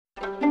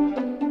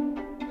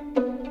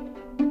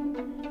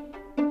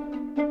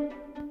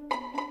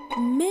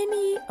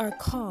are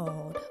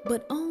called,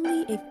 but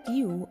only a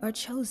few are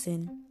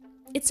chosen.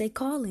 It's a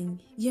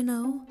calling,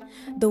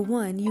 the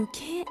one you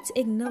can't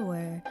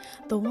ignore,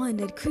 the one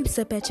that creeps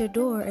up at your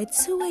door at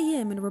 2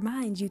 a.m. and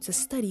reminds you to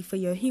study for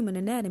your human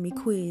anatomy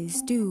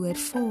quiz due at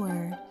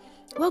 4.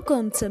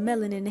 Welcome to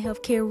Melanin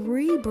Healthcare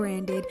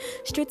Rebranded,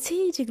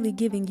 strategically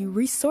giving you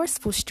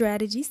resourceful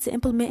strategies to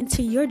implement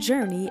into your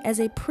journey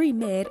as a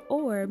pre-med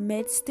or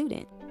med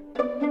student.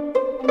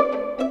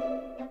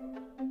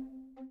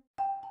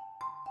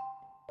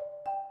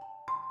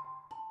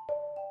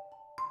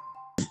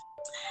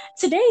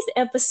 Today's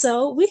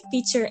episode, we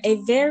feature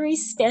a very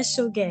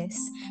special guest.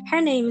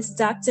 Her name is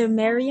Dr.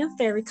 Mariam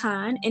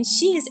Farrakhan, and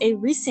she is a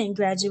recent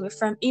graduate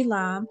from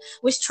ELAM,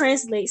 which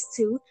translates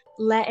to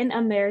Latin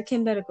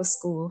American Medical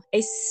School,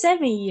 a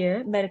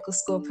 7-year medical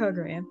school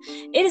program.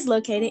 It is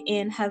located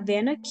in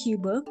Havana,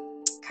 Cuba.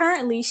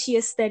 Currently, she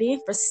is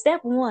studying for Step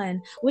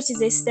 1, which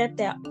is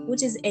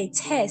a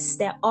test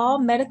that all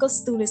medical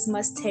students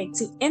must take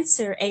to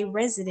enter a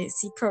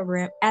residency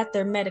program at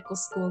their medical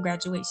school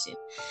graduation.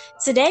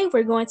 Today,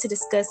 we're going to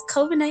discuss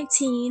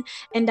COVID-19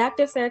 and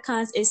Dr.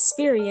 Farrakhan's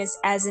experience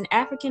as an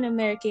African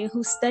American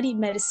who studied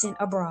medicine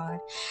abroad.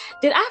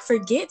 Did I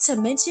forget to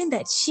mention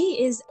that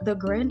she is the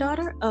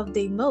granddaughter of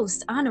the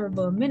Most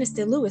Honorable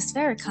Minister Louis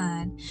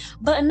Farrakhan?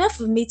 But enough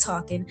of me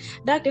talking.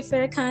 Dr.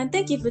 Farrakhan,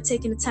 thank you for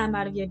taking the time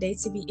out of your day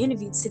to be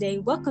interviewed today.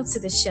 Welcome to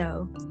the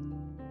show.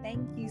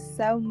 Thank you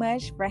so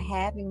much for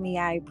having me.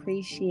 I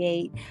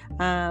appreciate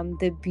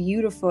the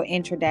beautiful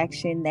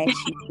introduction that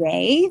you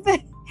gave.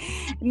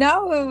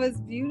 No, it was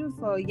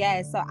beautiful.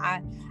 Yeah, so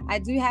I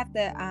do have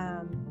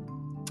to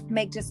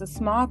make just a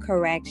small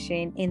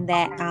correction in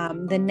that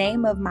the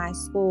name of my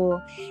school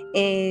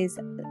is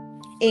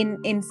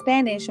in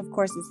Spanish. Of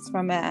course, it's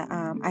from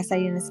I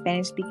studied in a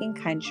Spanish-speaking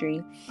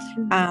country,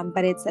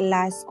 but it's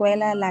La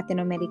Escuela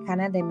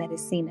Latinoamericana de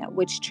Medicina,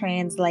 which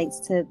translates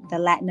to the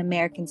Latin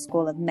American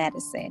School of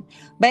Medicine.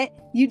 But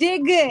you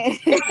did good.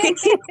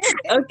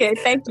 Okay,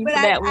 thank you for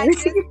that one.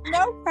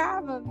 No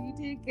problem. You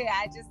did good.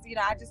 I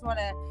just want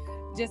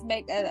to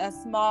make a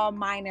small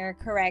minor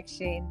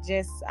correction,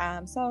 just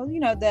so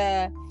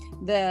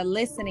the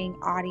listening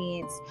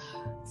audience,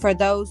 for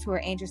those who are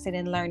interested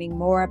in learning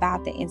more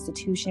about the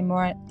institution,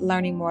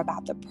 learning more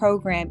about the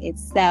program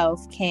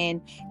itself,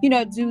 can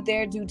do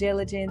their due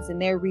diligence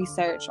and their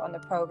research on the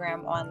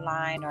program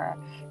online, or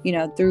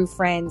through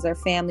friends or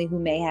family who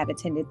may have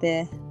attended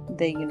the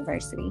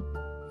university.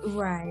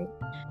 Right.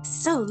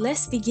 So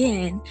let's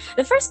begin.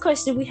 The first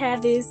question we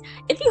have is,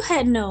 if you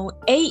had known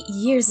 8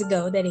 years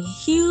ago that a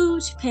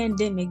huge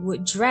pandemic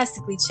would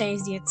drastically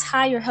change the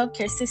entire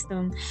healthcare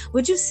system,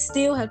 would you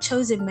still have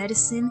chosen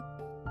medicine?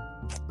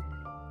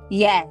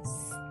 Yes.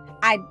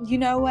 You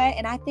know what?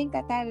 And I think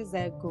that is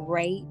a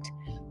great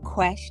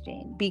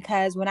question,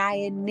 because when I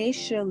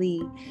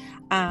initially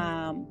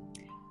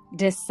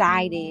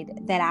decided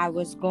that I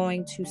was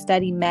going to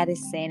study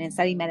medicine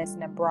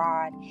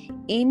abroad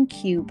in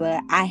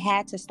Cuba, I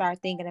had to start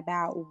thinking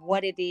about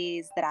what it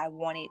is that I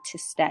wanted to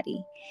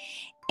study.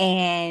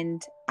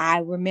 And I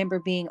remember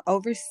being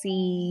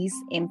overseas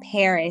in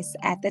Paris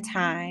at the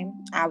time.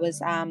 I was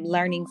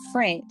learning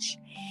French,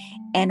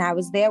 and I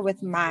was there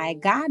with my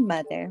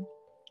godmother,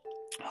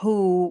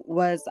 who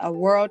was a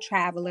world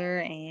traveler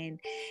and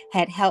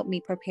had helped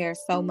me prepare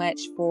so much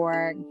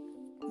for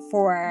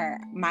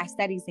my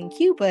studies in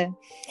Cuba.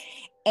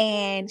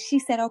 And she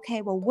said,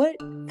 okay, well, what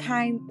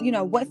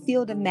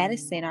field of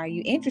medicine are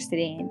you interested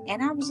in?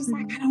 And I was just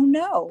like, I don't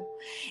know.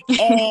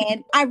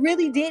 And I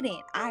really did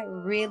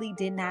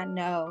not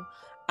know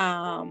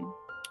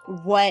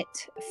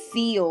what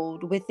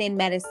field within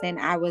medicine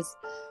I was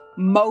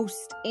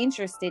most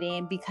interested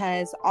in,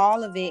 because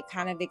all of it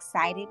kind of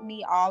excited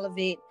me. All of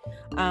it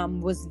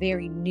was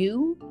very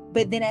new.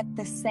 But then at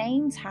the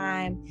same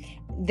time,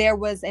 there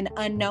was an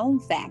unknown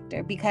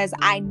factor, because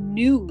I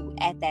knew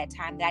at that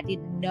time that I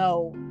didn't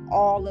know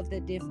all of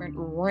the different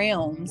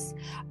realms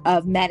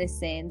of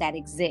medicine that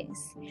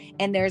exist.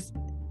 And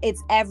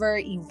it's ever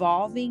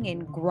evolving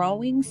and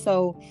growing.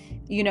 So,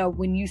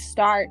 when you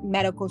start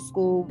medical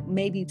school,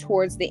 maybe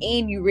towards the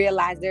end, you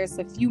realize there's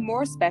a few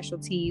more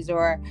specialties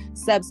or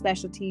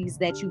subspecialties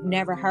that you've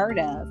never heard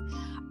of.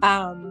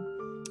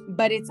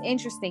 But it's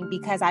interesting,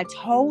 because I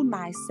told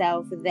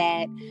myself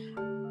that,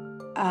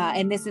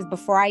 and this is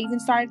before I even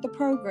started the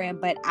program,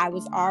 but I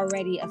was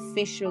already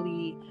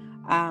officially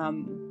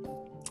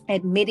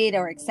admitted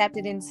or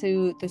accepted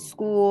into the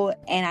school,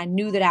 and I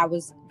knew that I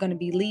was going to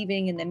be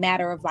leaving in the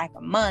matter of like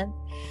a month.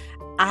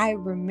 I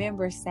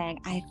remember saying,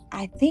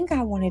 I think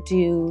I want to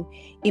do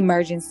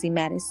emergency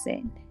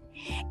medicine.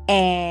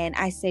 And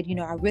I said,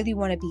 I really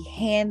want to be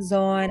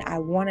hands-on. I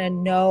want to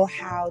know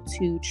how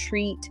to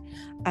treat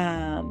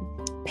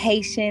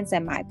patients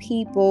and my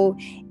people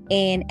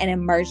in an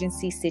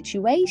emergency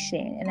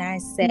situation. And I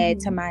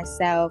said to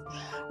myself,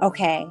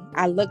 okay,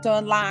 I looked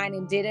online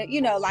and did it,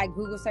 like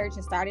Google search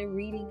and started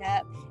reading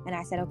up. And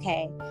I said,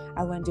 okay,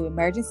 I want to do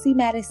emergency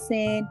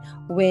medicine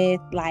with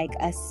like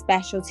a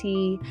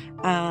specialty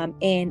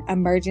in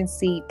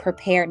emergency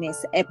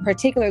preparedness,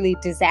 particularly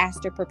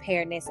disaster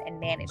preparedness and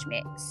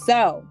management.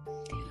 So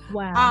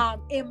wow.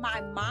 In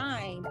my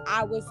mind,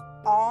 I was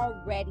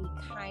already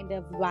kind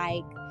of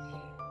like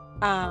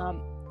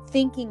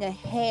thinking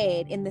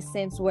ahead in the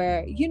sense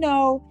where, in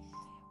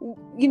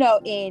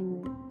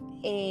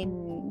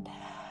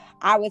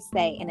I would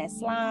say in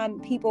Islam,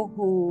 people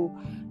who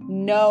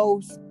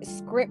know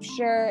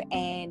scripture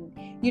and,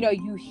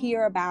 you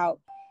hear about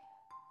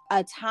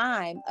a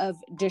time of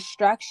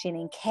destruction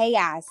and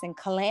chaos and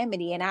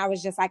calamity. And I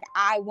was just like,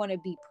 I want to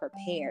be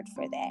prepared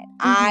for that.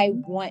 I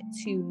want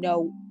to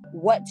know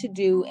what to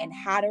do and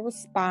how to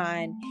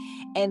respond.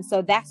 And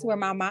so that's where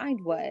my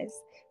mind was.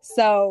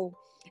 So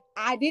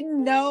I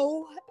didn't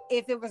know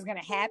if it was going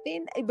to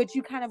happen, but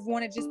you kind of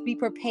want to just be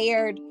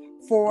prepared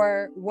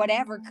for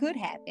whatever could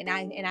happen.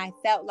 I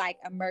felt like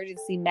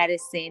emergency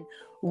medicine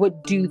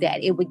would do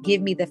that. It would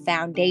give me the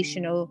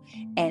foundational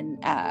and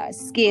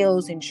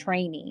skills and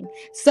training.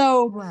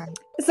 So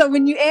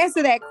when you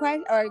answer that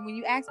question, or when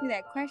you ask me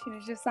that question,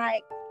 it's just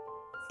like,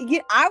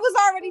 I was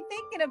already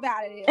thinking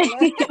about it.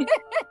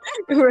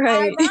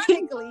 Right.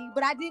 Ironically,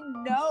 but I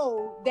didn't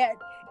know that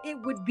it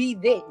would be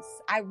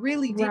this. I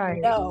really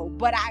didn't know.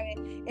 But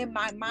in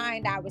my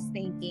mind, I was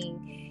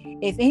thinking,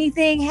 if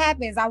anything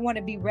happens, I want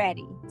to be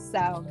ready.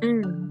 So,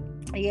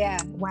 yeah.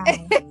 Wow.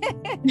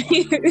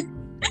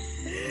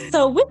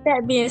 So with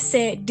that being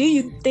said, do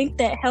you think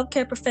that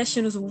healthcare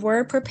professionals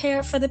were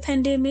prepared for the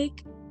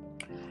pandemic?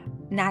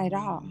 Not at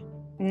all.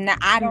 No,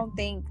 I don't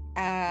think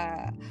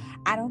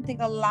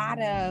a lot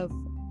of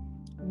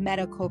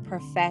medical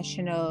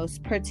professionals,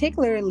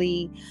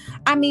 particularly,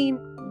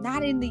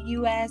 not in the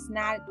US,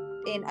 not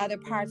in other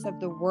parts of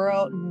the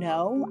world.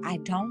 No, I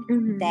don't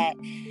think that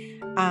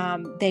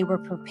they were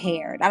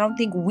prepared. I don't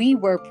think we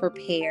were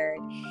prepared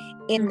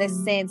in the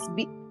sense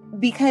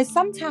because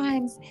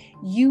sometimes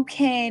you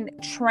can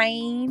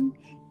train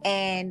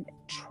and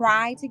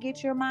try to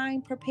get your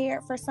mind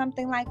prepared for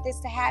something like this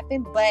to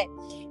happen, but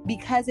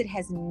because it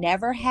has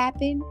never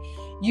happened,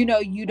 you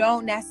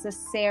don't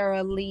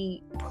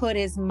necessarily put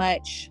as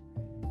much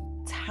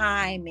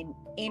time and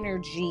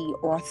energy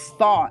or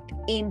thought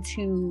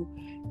into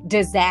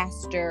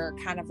disaster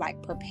kind of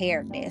like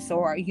preparedness,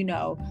 or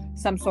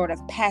some sort of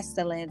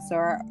pestilence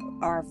or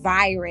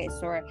virus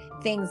or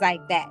things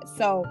like that.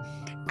 So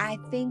I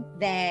think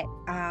that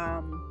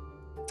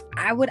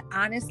I would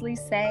honestly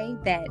say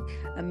that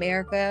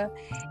America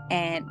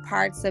and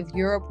parts of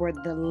Europe were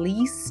the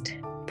least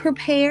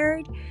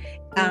prepared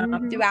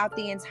throughout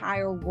the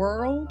entire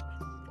world.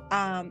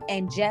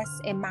 And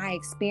just in my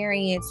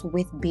experience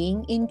with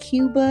being in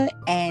Cuba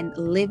and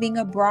living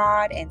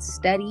abroad and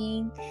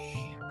studying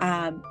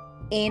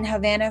in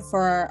Havana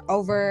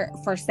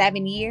for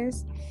 7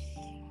 years,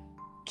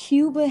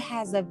 Cuba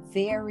has a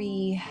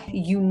very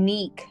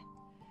unique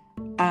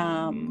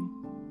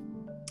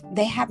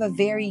they have a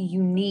very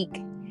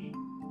unique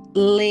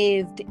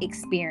lived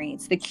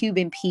experience, the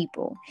Cuban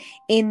people,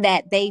 in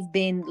that they've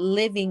been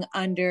living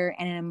under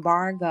an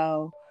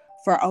embargo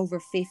for over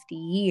 50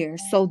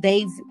 years. So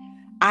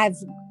I've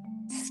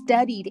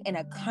studied in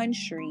a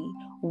country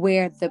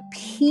where the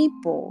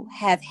people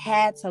have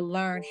had to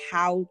learn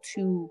how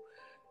to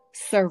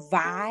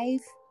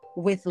survive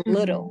with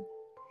little.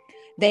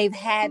 They've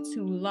had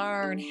to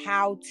learn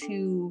how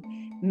to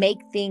make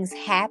things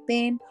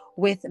happen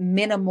with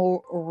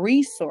minimal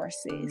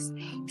resources.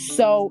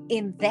 So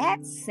in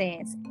that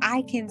sense,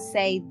 I can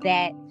say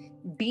that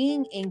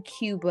being in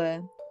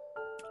Cuba,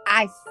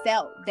 I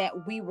felt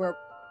that we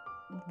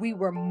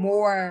were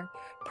more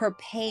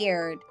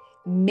prepared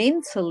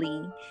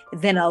mentally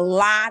than a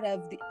lot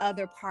of the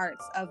other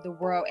parts of the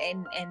world,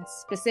 and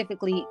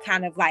specifically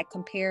kind of like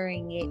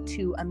comparing it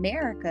to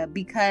America,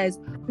 because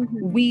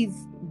we've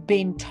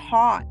been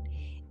taught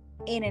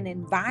in an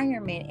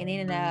environment and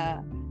in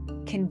a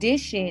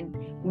condition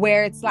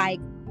where it's like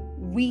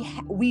we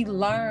have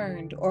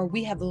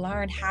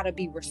learned how to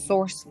be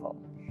resourceful.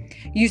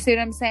 You see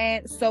what I'm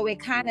saying? So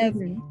it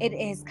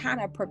has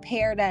kind of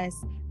prepared us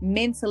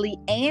mentally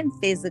and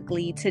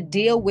physically to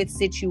deal with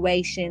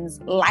situations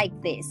like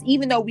this,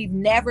 even though we've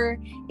never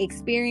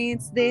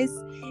experienced this,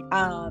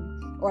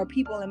 or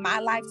people in my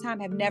lifetime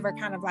have never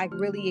kind of like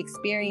really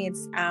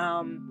experienced,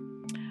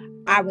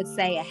 I would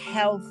say, a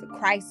health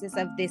crisis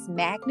of this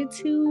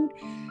magnitude,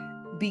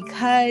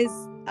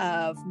 because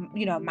of,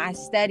 my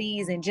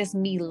studies and just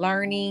me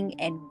learning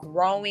and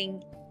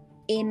growing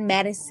in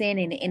medicine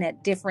and in a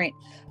different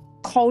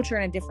culture,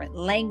 in a different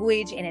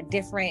language, in a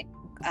different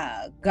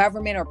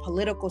government or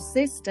political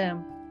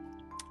system.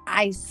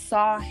 I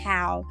saw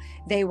how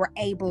they were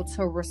able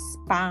to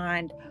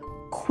respond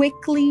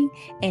quickly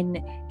and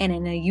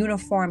in a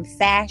uniform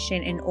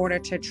fashion in order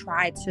to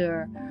try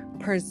to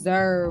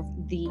preserve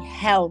the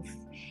health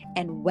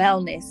and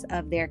wellness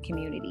of their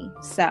community.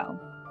 So,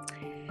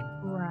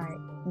 right.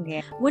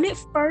 Yeah. When it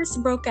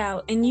first broke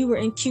out and you were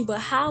in Cuba,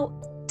 how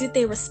did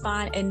they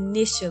respond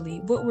initially?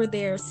 What were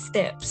their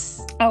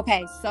steps?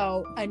 Okay,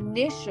 so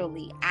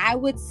initially, I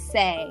would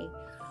say,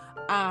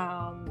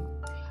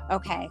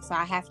 okay, so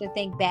I have to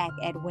think back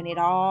at when it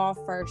all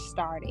first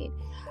started.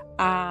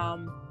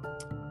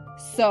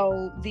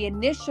 So the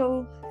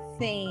initial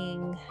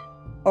thing,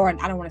 or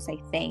I don't want to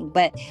say thing,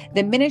 but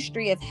the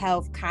Ministry of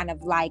Health kind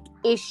of like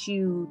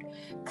issued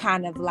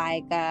kind of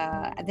like,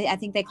 I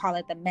think they call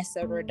it the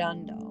Mesa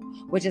Redondo,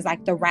 which is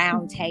like the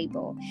round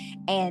table.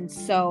 And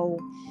so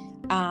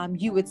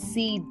you would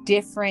see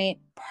different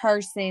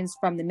persons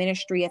from the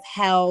Ministry of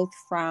Health,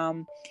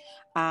 from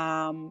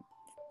the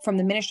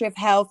Ministry of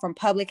Health, from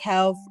Public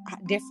Health,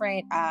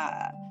 different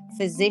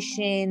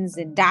physicians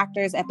and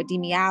doctors,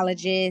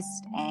 epidemiologists,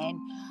 and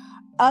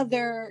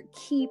other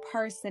key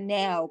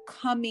personnel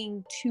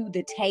coming to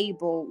the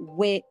table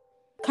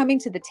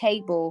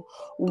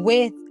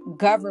with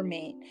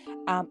government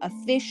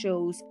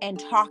officials and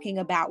talking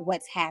about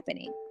what's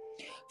happening.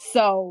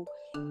 So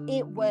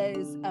it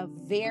was a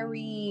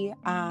very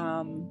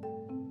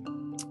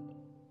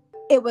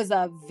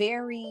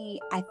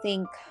I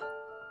think,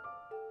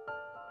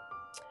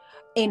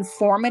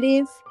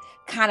 informative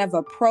kind of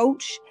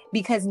approach,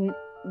 because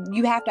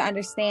you have to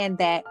understand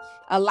that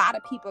a lot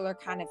of people are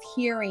kind of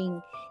hearing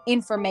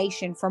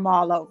information from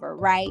all over,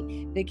 right?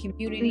 The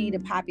community, the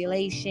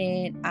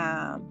population,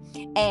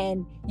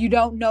 and you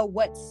don't know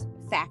what's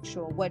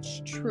factual,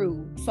 what's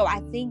true. So I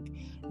think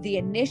the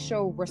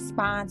initial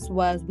response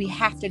was, we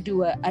have to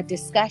do a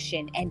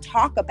discussion and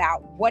talk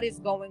about what is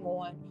going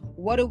on,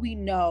 what do we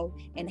know,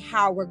 and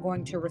how we're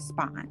going to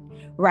respond,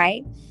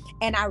 right?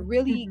 And I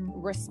really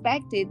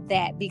respected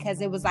that, because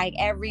it was like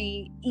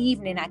every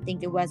evening, I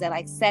think it was at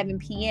like 7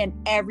 p.m.,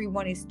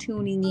 everyone is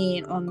tuning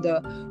in on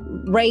the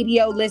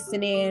radio,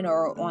 listening,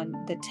 or on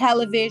the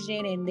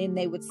television. And then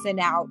they would send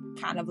out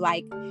kind of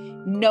like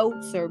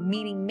notes or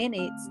meeting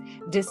minutes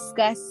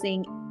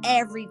discussing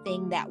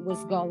everything that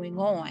was going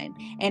on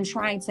and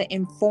trying to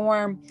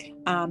inform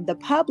the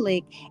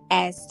public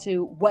as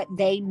to what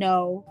they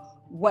know,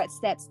 what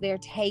steps they're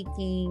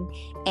taking,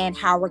 and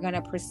how we're going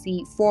to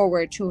proceed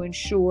forward to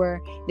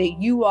ensure that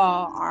you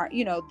all are,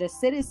 the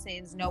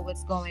citizens know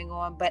what's going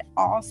on, but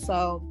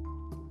also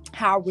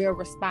how we're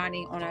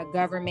responding on our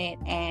government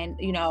and,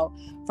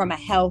 from a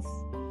health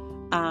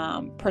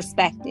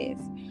perspective,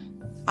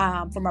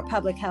 from a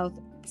public health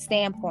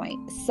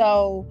standpoint.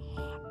 So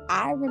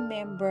I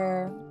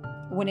remember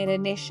when it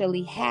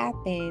initially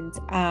happened,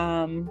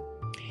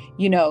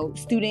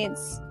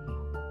 students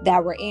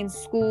that were in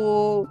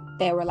school,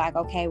 they were like,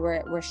 okay,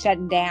 we're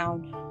shutting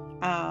down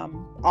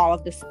all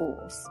of the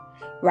schools,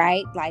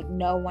 right? Like,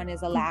 no one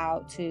is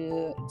allowed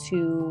to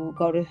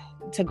go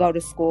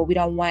to school. We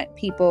don't want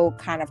people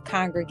kind of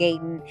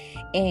congregating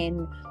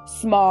in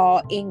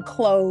small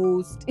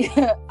enclosed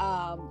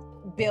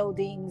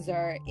buildings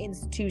or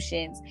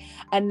institutions.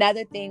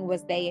 Another thing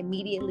was they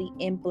immediately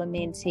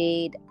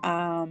implemented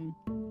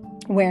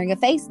wearing a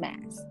face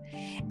mask,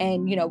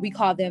 and we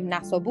call them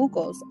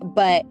nasobucos.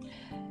 But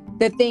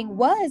the thing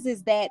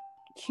is that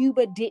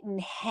Cuba didn't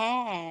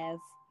have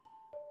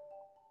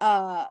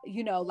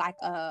like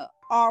a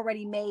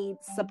already made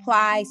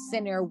supply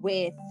center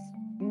with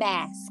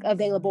masks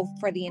available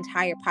for the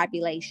entire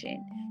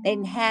population. They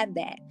didn't have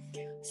that.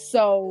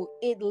 So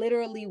it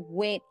literally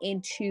went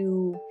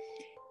into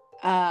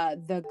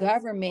the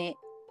government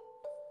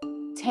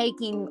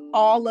taking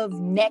all of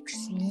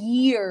next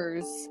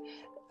year's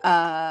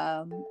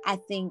I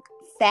think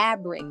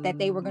fabric that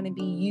they were going to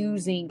be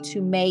using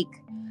to make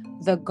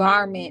the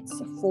garments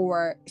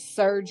for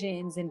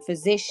surgeons and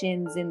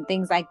physicians and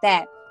things like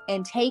that,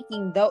 and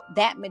taking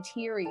that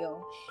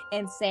material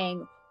and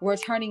saying, we're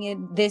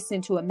turning this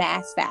into a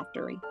mask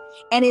factory.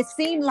 And it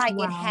seemed like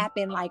it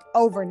happened like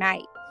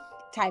overnight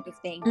type of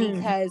thing,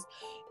 because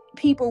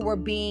people were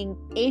being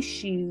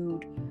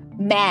issued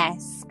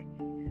masks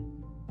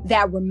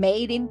that were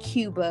made in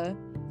Cuba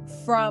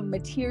from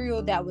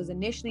material that was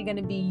initially going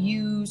to be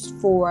used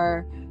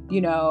for,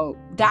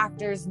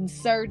 doctors and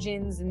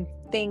surgeons and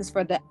things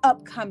for the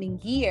upcoming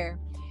year.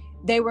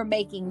 They were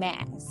making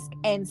masks.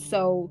 And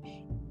so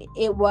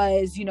it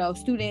was,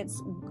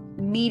 students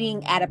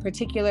meeting at a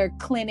particular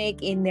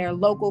clinic in their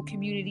local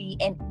community,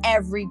 and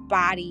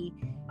everybody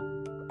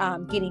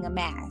getting a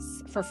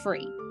mask for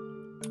free.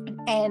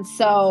 And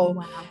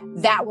so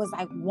that was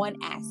like one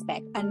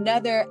aspect.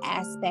 Another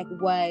aspect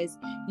was,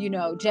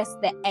 just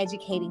the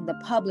educating the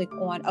public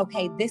on,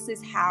 okay, this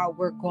is how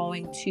we're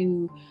going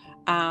to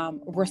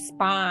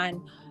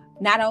respond,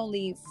 not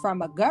only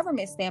from a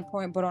government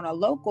standpoint, but on a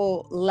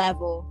local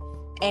level.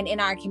 And in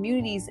our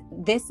communities,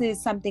 this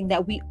is something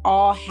that we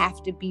all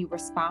have to be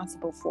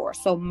responsible for.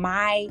 So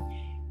my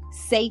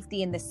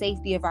safety and the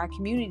safety of our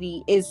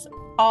community is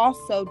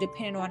also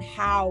dependent on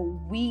how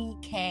we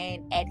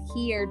can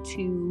adhere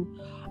to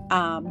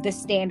the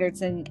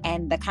standards and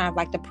the kind of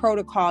like the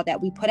protocol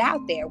that we put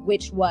out there,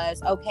 which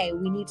was, okay,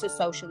 we need to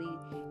social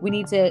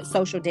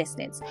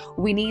distance.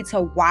 We need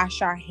to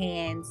wash our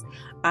hands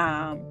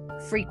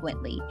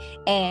frequently.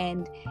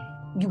 And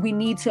we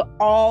need to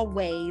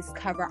always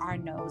cover our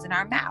nose and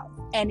our mouth.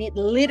 And it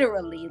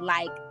literally,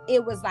 like,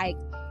 it was like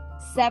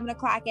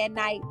 7:00 at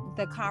night,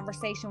 the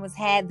conversation was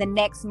had. The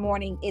next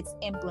morning, it's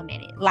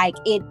implemented. Like,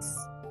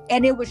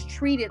 and it was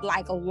treated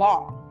like a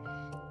law.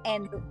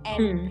 And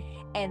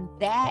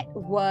that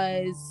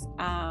was,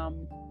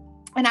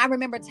 and I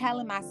remember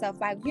telling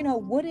myself, like, you know,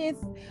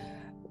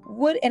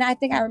 and I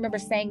think I remember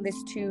saying this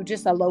to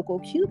just a local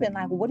Cuban,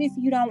 like, what if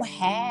you don't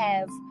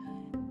have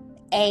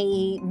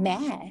a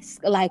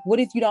mask? Like, what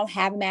if you don't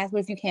have a mask?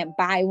 What if you can't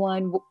buy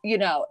one? You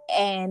know?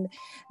 And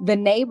the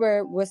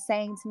neighbor was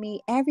saying to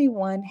me,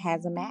 everyone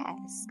has a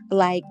mask.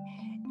 Like,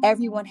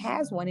 everyone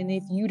has one. And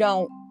if you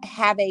don't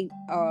have an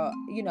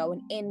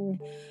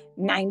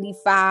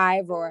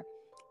N95, or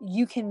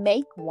you can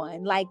make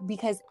one, like,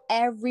 because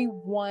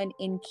everyone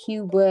in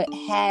Cuba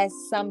has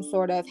some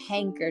sort of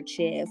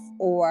handkerchief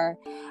or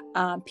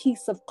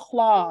piece of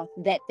cloth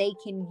that they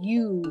can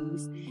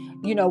use,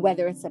 you know,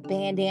 whether it's a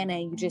bandana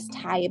and you just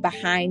tie it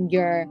behind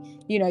your,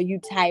 you know, you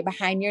tie it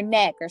behind your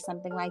neck or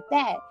something like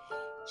that.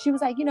 She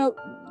was like, you know,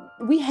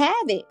 we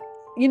have it,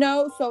 you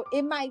know, so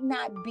it might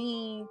not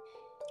be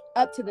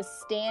up to the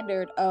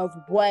standard of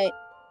what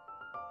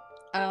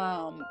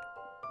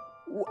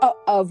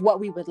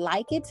we would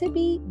like it to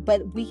be,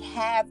 but we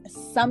have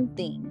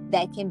something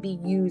that can be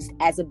used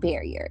as a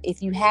barrier.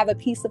 If you have a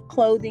piece of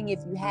clothing, if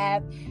you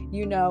have,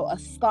 you know, a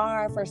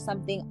scarf or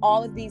something,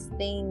 all of these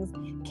things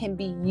can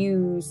be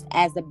used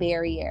as a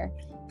barrier.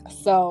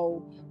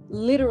 So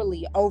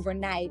literally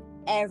overnight,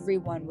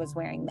 everyone was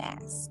wearing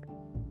masks.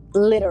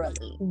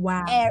 Literally.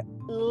 Wow.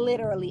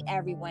 Literally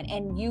everyone.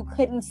 And you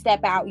couldn't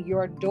step out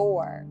your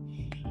door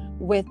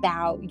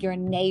without your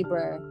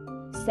neighbor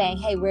saying,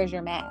 hey, where's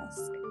your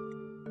mask?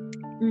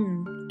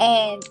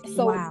 And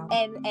so, wow.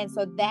 and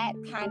so that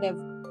kind of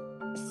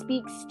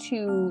speaks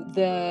to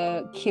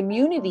the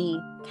community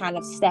kind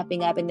of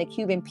stepping up, and the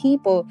Cuban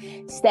people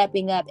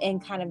stepping up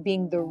and kind of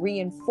being the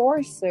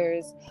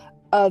reinforcers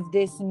of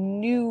this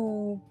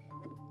new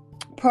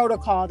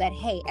protocol that,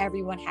 hey,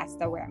 everyone has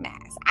to wear a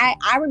mask.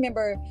 I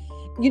remember,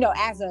 you know,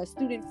 as a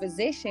student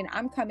physician,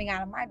 I'm coming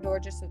out of my door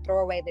just to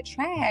throw away the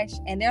trash,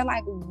 and they're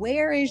like,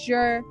 where is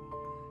your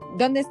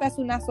 ¿Dónde está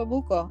su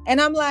nasobuco?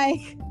 And I'm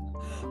like,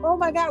 oh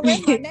my God,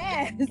 where's my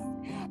mask?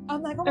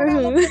 I'm like, oh my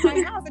God, look at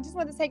my house. I just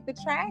want to take the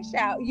trash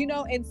out, you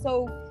know? And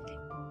so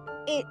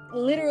it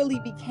literally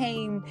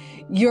became,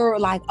 you're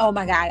like, oh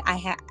my God, I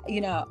have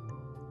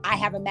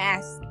a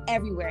mask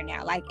everywhere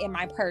now, like in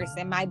my purse,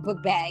 in my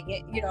book bag,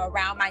 you know,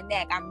 around my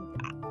neck.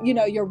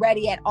 You're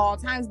ready at all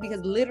times, because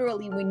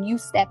literally when you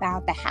step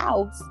out the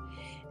house,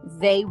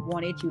 they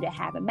wanted you to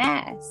have a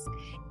mask.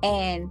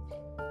 And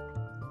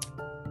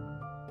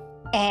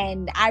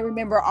I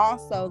remember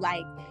also,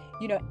 like,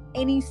 you know,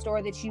 any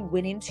store that you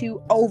went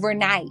into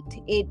overnight,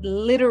 it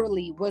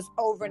literally was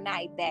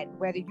overnight, that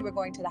whether you were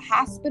going to the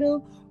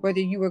hospital,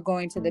 whether you were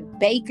going to the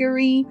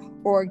bakery,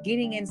 or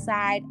getting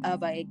inside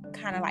of a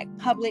kind of like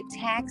public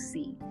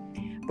taxi,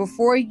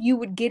 before you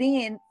would get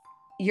in,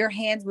 your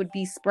hands would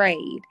be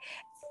sprayed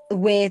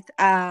with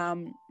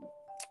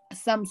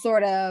some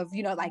sort of,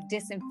 you know, like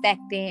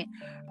disinfectant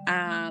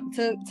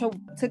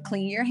to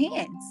clean your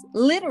hands.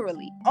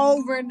 Literally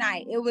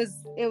overnight. It was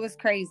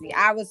crazy.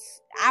 I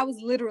was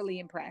literally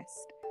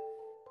impressed.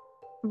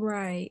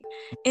 Right.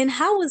 And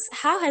how has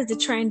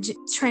the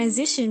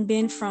transition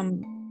been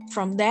from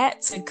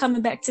that to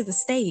coming back to the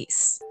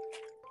States?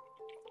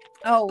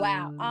 Oh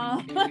wow.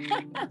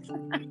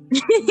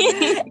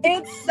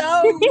 It's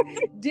so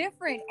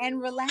different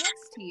and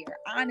relaxed here,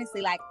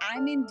 honestly. Like,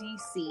 I'm in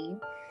DC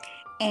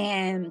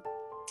and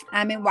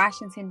I'm in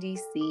Washington,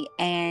 D.C.,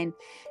 and,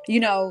 you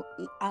know,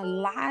 a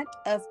lot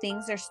of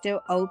things are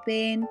still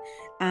open.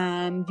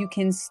 You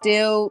can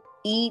still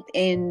eat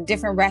in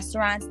different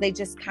restaurants. They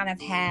just kind of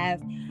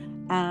have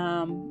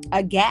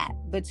a gap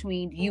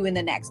between you and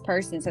the next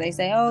person. So they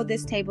say, oh,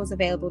 this table's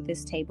available,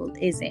 this table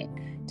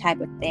isn't, type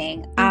of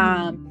thing.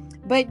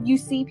 But you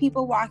see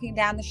people walking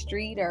down the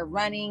street or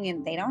running,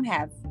 and they don't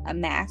have a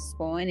mask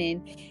on.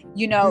 And,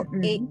 you know,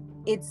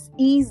 it's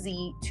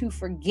easy to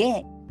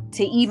forget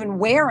to even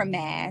wear a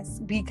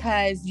mask,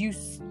 because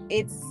it's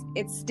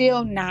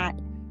still not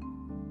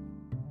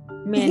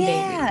mandated.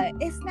 Yeah,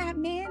 it's not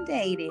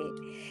mandated.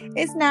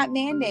 It's not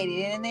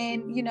mandated. And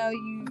then, you know,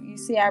 you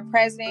see our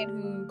president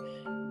who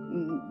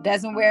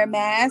doesn't wear a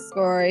mask,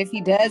 or if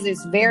he does,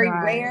 it's very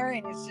rare,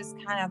 and it's just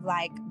kind of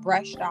like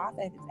brushed off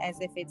as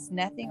if it's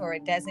nothing, or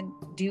it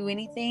doesn't do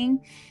anything.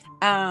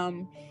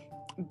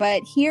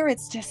 But here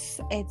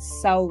it's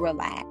so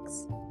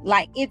relaxed.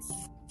 Like, it's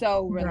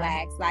so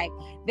relaxed. Like,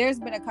 there's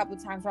been a couple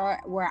of times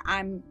where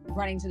I'm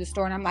running to the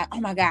store and I'm like,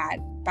 oh my God,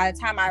 by the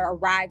time I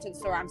arrive to the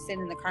store, I'm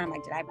sitting in the car and I'm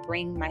like, did I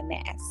bring my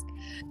mask?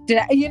 Did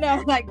I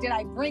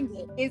bring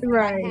it? Do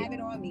I have it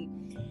on me?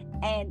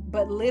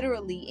 But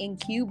literally in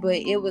Cuba,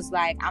 it was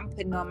like, I'm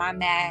putting on my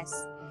mask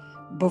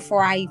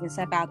before I even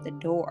step out the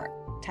door,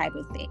 type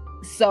of thing.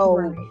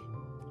 So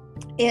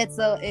it's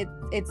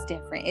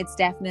different. It's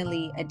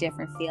definitely a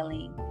different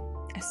feeling.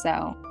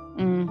 So,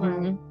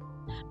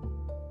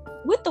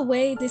 with the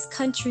way this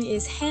country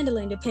is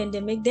handling the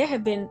pandemic, there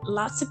have been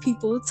lots of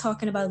people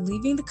talking about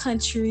leaving the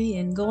country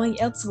and going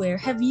elsewhere.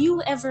 Have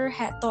you ever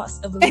had thoughts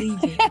of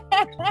leaving?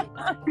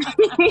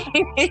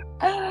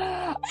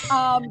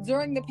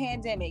 During the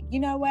pandemic, you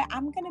know what?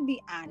 I'm going to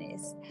be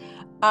honest.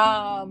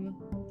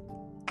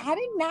 I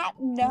did not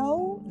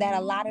know that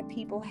a lot of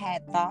people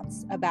had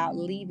thoughts about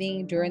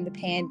leaving during the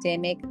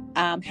pandemic.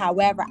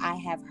 However, I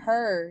have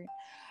heard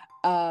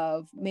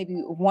of maybe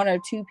one or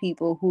two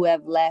people who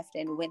have left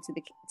and went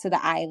to the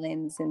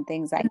islands and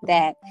things like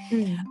that.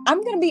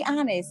 I'm going to be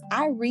honest.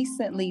 I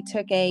recently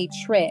took a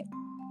trip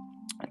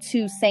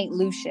to St.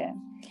 Lucia,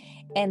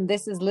 and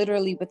this is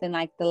literally within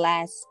like the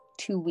last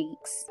 2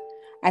 weeks.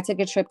 I took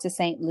a trip to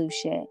St.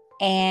 Lucia,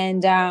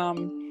 and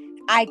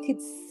I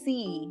could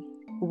see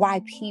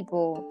why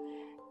people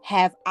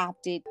have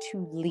opted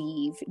to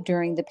leave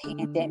during the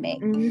pandemic.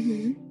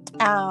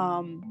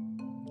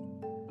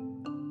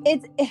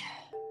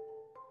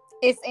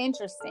 It's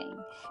interesting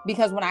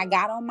because when I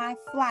got on my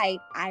flight,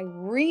 I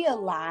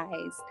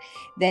realized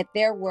that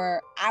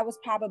I was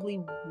probably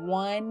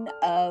one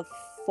of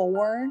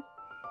 4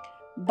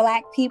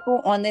 Black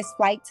people on this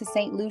flight to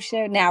St.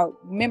 Lucia. Now,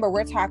 remember,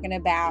 we're talking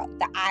about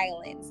the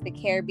islands, the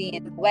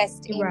Caribbean, the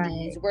West Indies.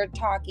 Right. We're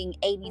talking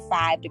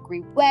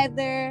 85-degree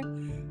weather,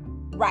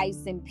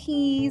 rice and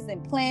peas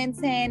and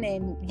plantain,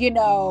 and,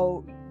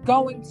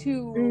 going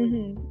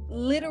to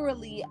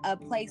literally a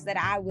place that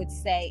I would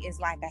say is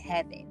like a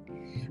heaven.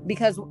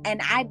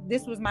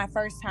 This was my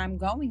first time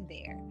going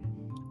there.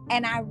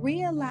 And I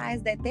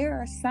realized that there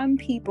are some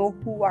people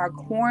who are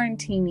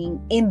quarantining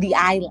in the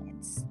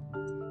islands.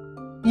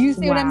 You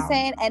see what I'm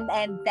saying?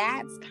 And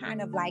that's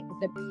kind of like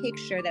the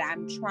picture that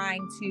I'm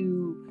trying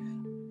to,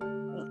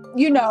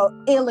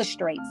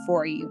 illustrate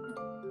for you.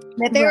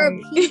 That there are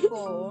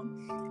people,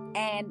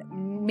 and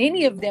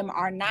many of them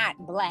are not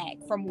Black,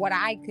 from what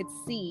I could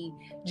see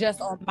just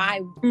on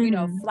my,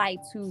 flight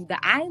to the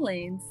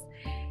islands.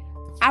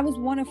 I was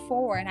one of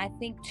 4, and I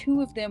think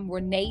 2 of them were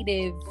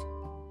native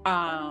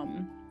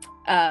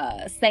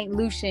St.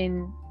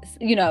 Lucian,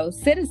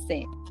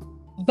 citizen.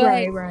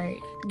 But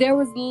there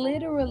was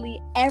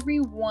literally,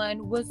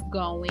 everyone was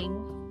going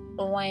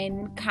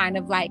on kind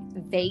of like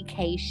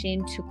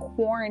vacation to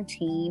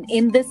quarantine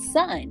in the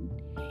sun,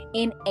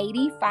 in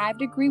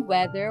 85-degree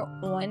weather,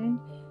 on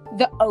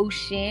the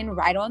ocean,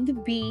 right on the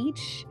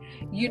beach,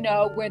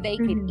 where they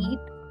could eat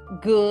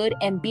good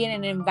and be in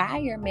an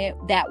environment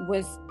that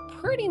was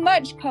pretty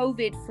much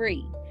COVID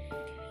free.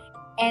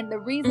 And the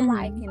reason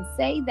why I can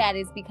say that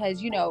is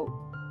because,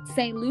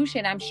 St. Lucia,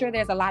 and I'm sure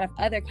there's a lot of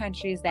other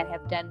countries that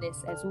have done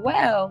this as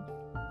well.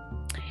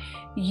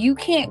 You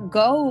can't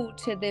go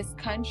to this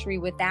country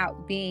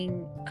without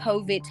being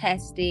COVID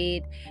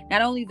tested,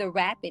 not only the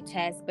rapid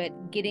test,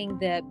 but getting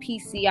the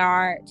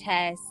PCR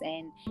test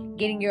and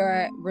getting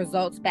your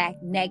results back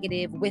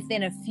negative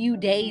within a few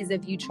days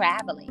of you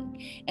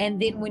traveling. And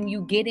then when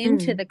you get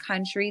into the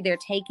country, they're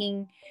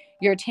taking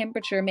your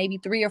temperature maybe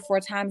 3 or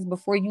 4 times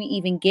before you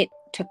even get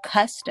to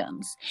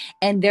customs,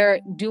 and they're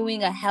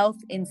doing a health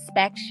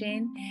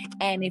inspection.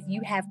 And if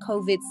you have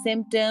COVID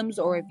symptoms,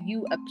 or if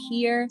you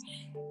appear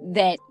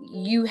that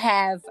you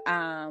have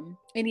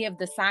any of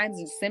the signs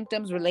and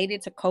symptoms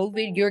related to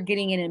COVID, you're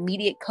getting an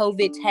immediate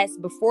COVID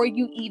test before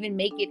you even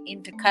make it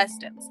into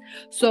customs.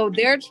 So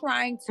they're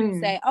trying to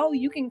say, oh,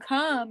 you can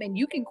come and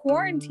you can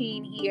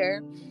quarantine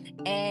here,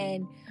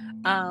 and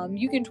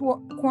you can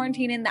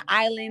quarantine in the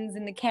islands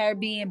in the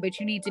Caribbean, but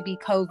you need to be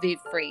COVID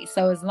free.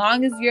 So as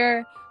long as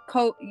you're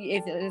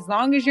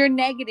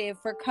negative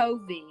for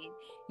COVID,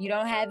 you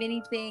don't have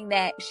anything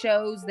that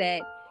shows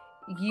that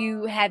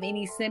you have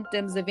any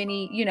symptoms of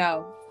any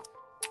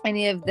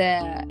of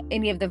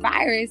the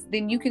virus,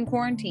 then you can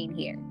quarantine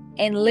here.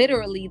 And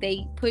literally,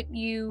 they put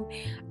you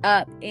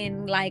up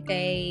in like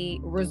a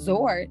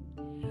resort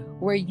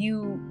where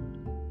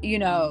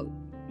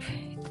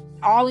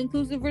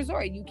all-inclusive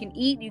resort. You can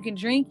eat, you can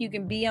drink, you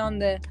can be on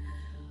the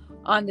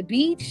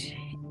beach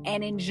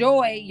and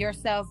enjoy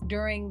yourself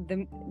during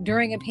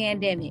a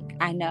pandemic.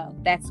 I know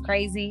that's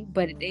crazy,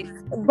 but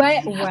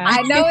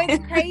I know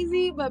it's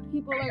crazy, but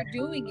people are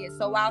doing it.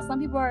 So while some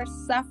people are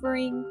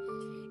suffering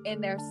in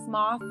their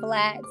small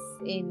flats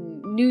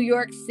in New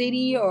York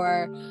City,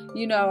 or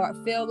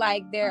feel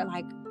like they're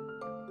like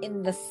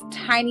in the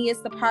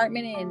tiniest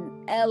apartment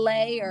in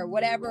LA or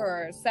whatever,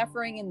 or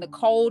suffering in the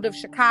cold of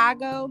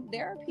Chicago,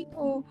 there are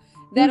people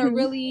that are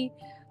really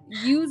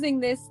using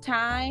this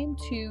time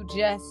to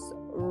just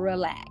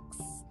relax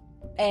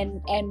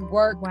and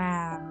work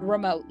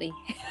remotely.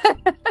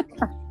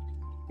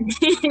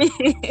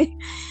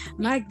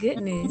 My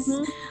goodness.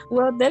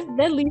 Well,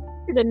 that leads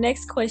to the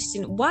next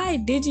question. Why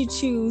did you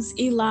choose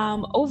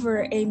Elam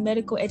over a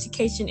medical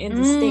education in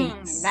the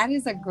States? That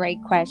is a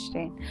great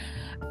question.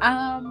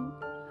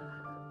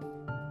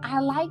 I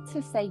like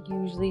to say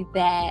usually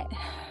that,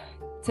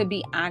 to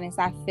be honest,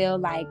 I feel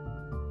like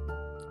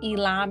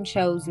Elam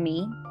chose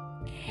me,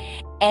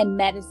 and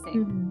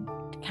medicine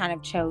kind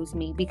of chose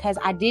me, because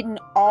I didn't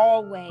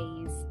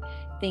always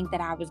think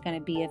that I was going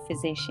to be a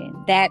physician.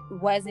 That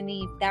was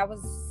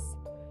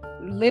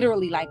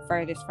literally like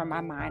furthest from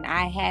my mind.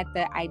 I had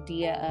the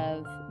idea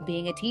of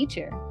being a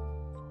teacher.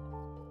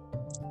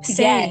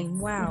 Same.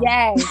 Wow.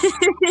 Yes.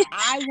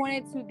 I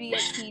wanted to be a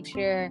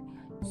teacher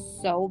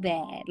so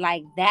bad.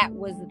 Like, that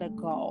was the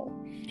goal.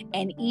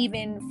 And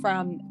even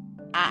from,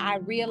 I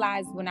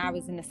realized when I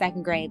was in the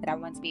second grade that I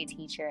wanted to be a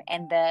teacher,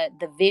 and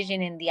the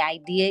vision and the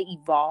idea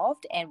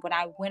evolved. And when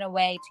I went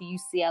away to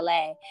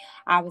UCLA,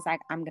 I was like,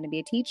 I'm going to be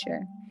a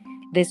teacher.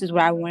 This is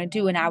what I want to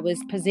do. And I was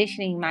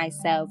positioning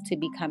myself to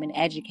become an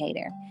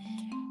educator.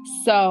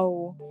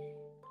 So,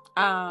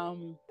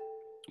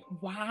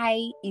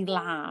 why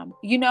Elam?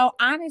 You know,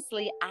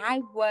 honestly,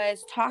 I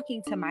was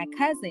talking to my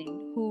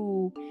cousin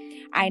who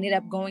I ended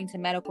up going to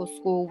medical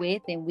school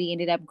with, and we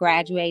ended up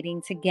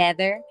graduating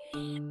together.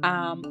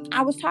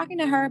 I was talking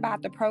to her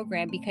about the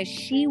program because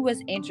she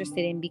was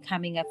interested in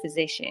becoming a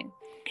physician,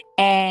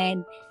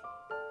 and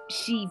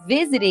she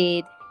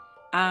visited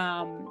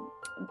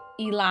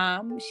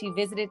Elam. She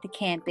visited the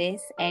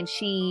campus, and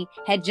she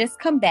had just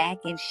come back,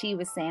 and she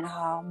was saying,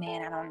 oh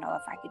man, I don't know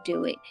if I could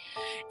do it.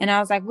 And I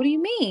was like, what do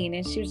you mean?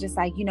 And she was just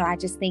like, you know, I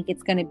just think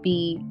it's going to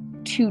be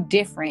too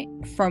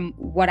different from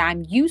what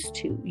I'm used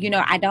to. You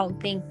know, I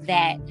don't think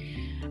that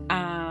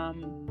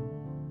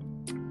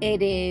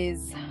it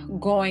is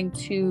going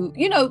to,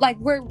 you know, like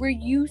we're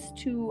used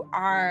to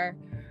our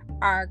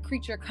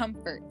creature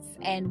comforts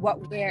and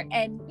what we're,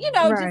 and, you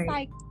know, just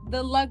like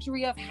the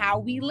luxury of how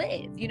we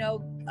live, you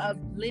know, of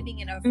living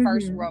in a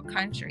first world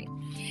country.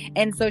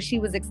 And so she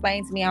was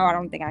explaining to me, oh, I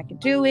don't think I could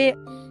do it.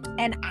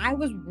 And I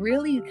was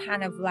really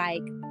kind of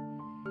like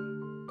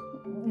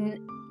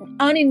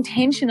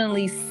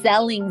unintentionally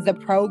selling the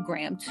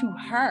program to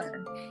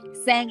her,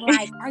 saying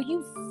like, are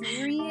you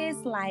serious?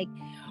 Like,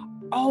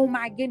 oh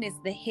my goodness,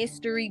 the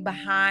history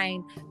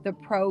behind the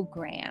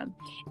program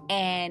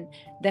and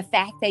the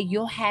fact that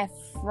you'll have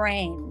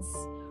friends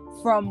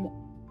from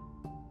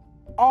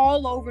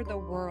all over the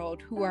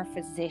world who are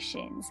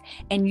physicians,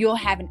 and you'll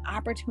have an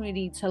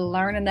opportunity to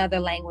learn another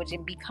language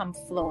and become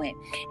fluent,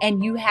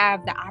 and you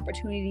have the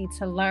opportunity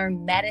to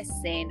learn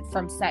medicine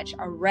from such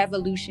a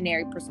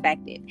revolutionary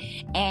perspective.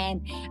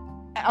 And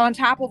on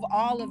top of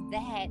all of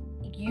that,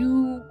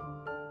 you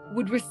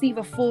would receive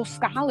a full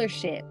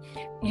scholarship,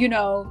 you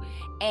know,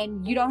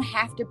 and you don't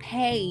have to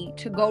pay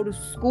to go to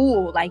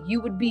school. Like,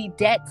 you would be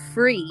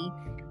debt-free,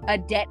 a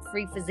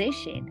debt-free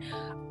physician.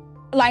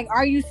 Like,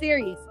 are you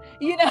serious?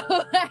 You know?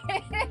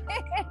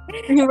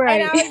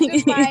 Right. And I was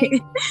just like,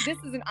 this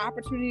is an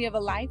opportunity of a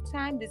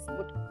lifetime. This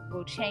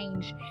will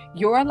change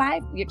your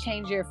life. You'll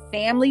change your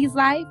family's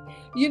life,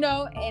 you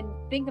know, and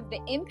think of the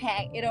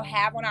impact it'll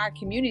have on our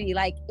community.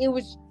 Like,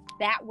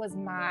 that was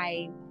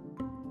my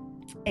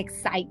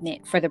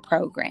excitement for the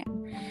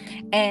program.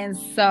 And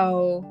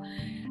so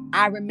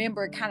I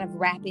remember kind of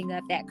wrapping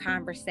up that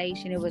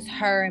conversation. It was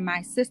her and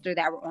my sister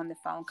that were on the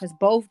phone, because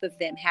both of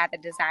them had the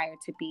desire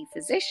to be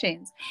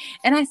physicians.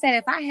 And I said,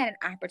 if I had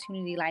an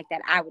opportunity like that,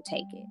 I would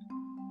take it.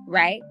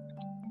 Right.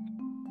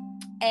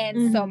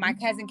 And so my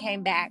cousin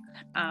came back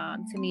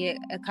to me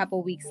a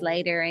couple weeks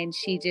later, and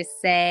she just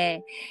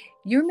said,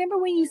 you remember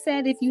when you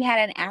said if you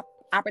had an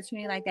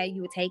opportunity like that, you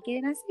would take it?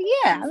 And I said,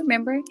 yeah, I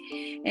remember.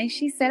 And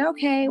she said,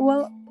 okay,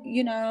 well,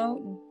 you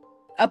know,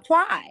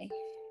 apply.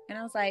 And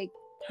I was like,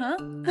 huh?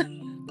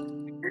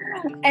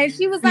 And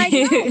she was like,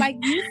 no, like,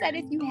 you said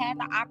if you had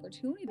the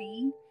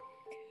opportunity,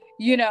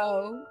 you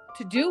know,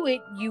 to do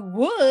it, you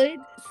would,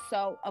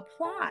 so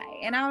apply.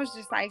 And I was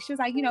just like, she was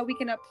like, you know, we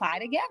can apply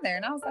together.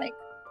 And I was like,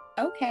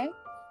 okay.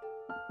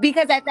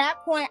 Because at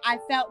that point I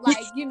felt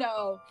like, you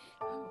know,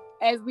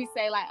 as we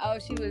say, like, oh,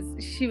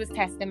 she was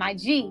testing my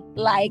G.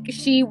 Like,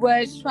 she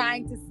was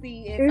trying to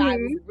see if I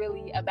was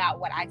really about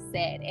what I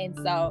said. And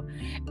so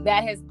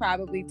that has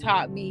probably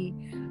taught me,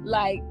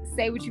 like,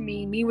 say what you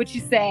mean what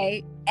you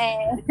say,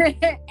 and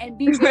and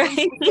be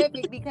very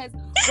specific. Because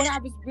what I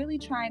was really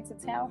trying to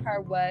tell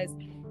her was,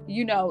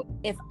 you know,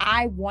 if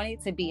I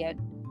wanted to be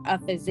a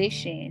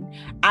physician,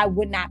 I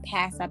would not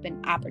pass up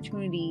an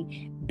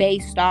opportunity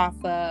based off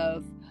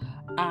of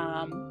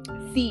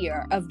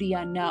fear of the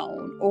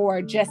unknown,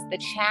 or just the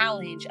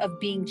challenge of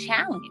being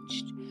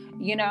challenged,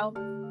 you know?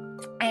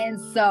 And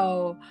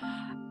so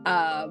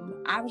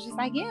I was just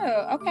like,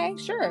 yeah, okay,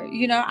 sure,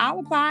 you know, I'll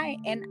apply.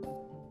 And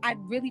I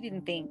really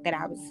didn't think that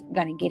I was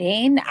gonna get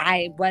in.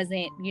 I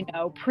wasn't, you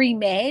know,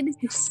 pre-med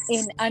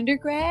in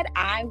undergrad.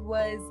 I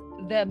was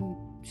the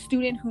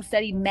student who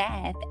studied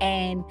math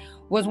and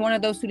was one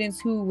of those students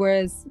who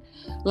was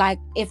like,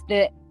 if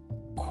the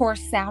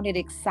course sounded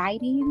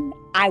exciting,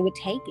 I would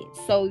take it.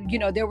 So, you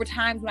know, there were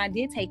times when I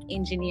did take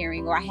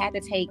engineering, or I had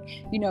to take,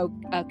 you know,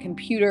 a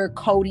computer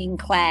coding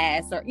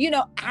class, or, you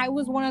know, I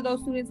was one of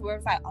those students where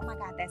it's like, oh my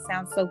God, that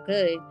sounds so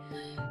good.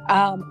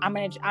 I'm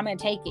gonna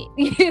take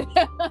it.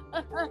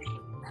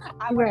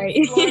 I'm gonna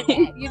explore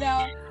that, you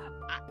know.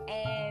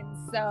 And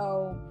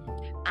so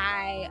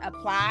I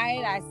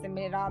applied, I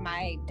submitted all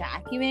my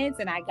documents,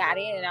 and I got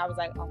in, and I was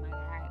like, oh my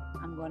God,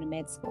 I'm going to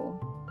med school.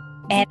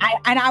 And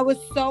I was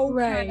so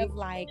kind of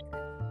like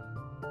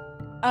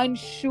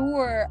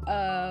unsure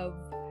of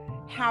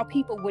how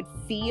people would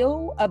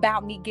feel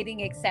about me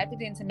getting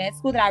accepted into med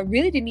school that I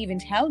really didn't even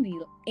tell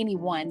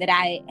anyone that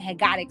I had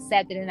got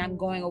accepted and I'm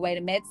going away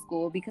to med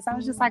school, because I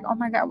was just like, oh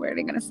my God, what are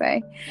they going to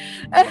say?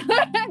 They're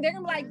going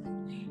to be like,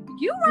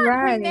 you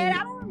weren't pre-med.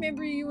 I don't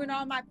remember you in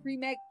all my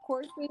pre-med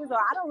courses, or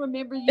I don't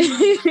remember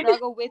you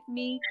struggle with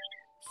me.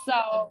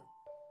 So,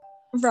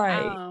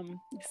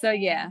 so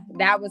yeah,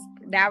 that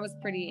was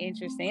pretty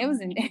interesting. It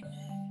was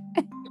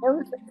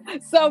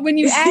so when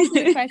you ask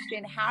me the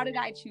question, how did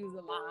I choose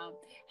Elam?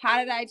 How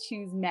did I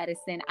choose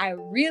medicine? I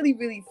really,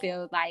 really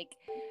feel like,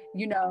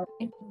 you know,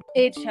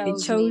 it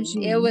chose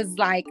me. It was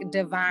like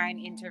divine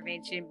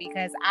intervention,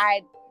 because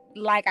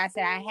like I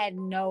said, I had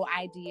no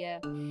idea,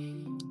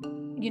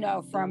 you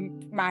know, from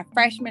my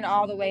freshman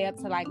all the way up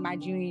to like my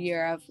junior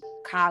year of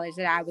college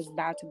that I was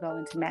about to go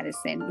into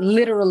medicine,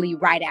 literally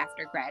right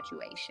after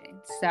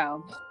graduation.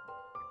 So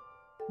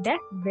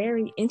that's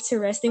very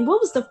interesting. What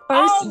was the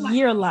first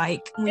year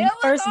like when you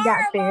first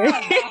got there?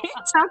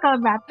 Talk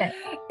about that.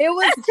 It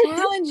was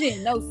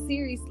challenging. No,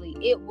 seriously,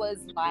 it was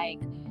like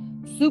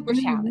super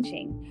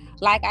challenging.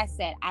 Like I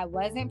said, I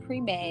wasn't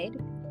pre-med,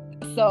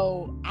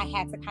 so I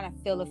had to kind of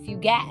fill a few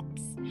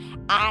gaps.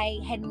 I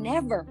had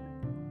never,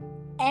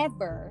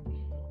 ever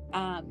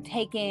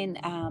taken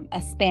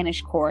a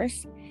Spanish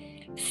course,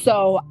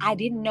 so I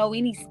didn't know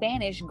any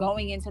Spanish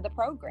going into the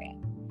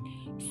program.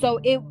 So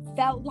it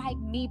felt like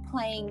me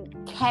playing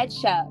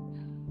catch up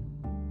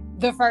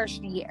the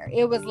first year.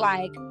 It was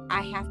like,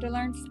 I have to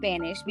learn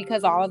Spanish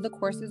because all of the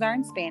courses are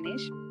in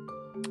Spanish,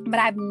 but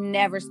I've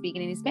never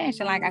spoken any Spanish.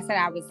 And like I said,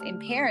 I was in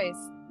Paris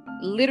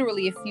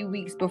literally a few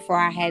weeks before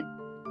I had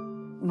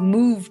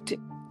moved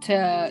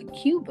to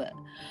Cuba.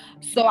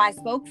 So I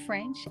spoke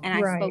French and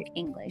I spoke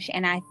English,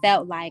 and I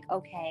felt like,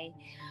 okay,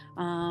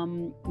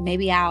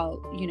 maybe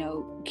I'll, you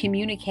know,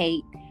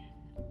 communicate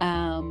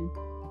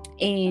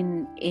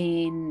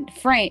in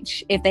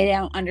French if they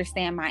don't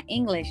understand my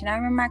English. And I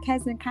remember my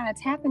cousin kind of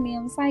tapping me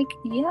and was like,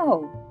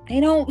 yo, they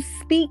don't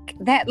speak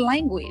that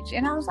language.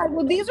 And I was like,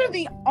 well, these are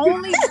the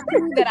only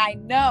two that I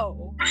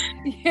know,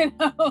 you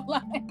know,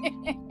 like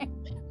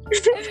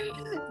these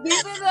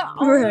are the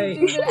only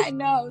two that I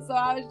know. So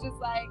I was just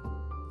like,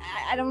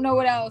 I don't know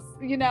what else,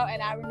 you know.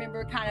 And I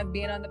remember kind of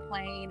being on the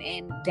plane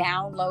and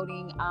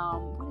downloading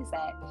what is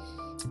that,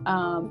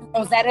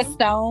 Rosetta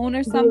Stone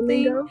or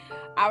something. Duolingo.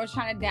 I was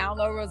trying to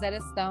download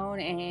Rosetta Stone,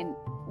 and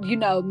you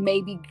know,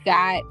 maybe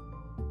got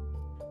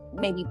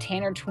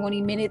 10 or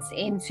 20 minutes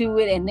into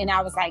it, and then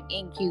I was like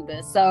in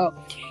Cuba. So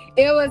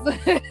it was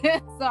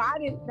so I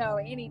didn't know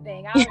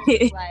anything. I was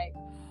just like,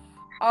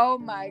 oh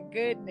my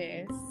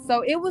goodness.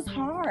 So it was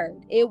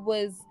hard. It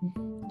was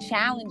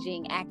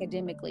challenging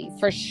academically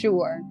for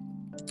sure.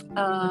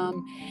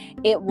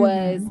 It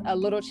was a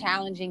little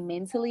challenging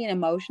mentally and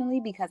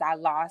emotionally because I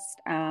lost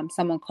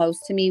someone close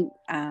to me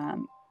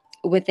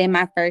within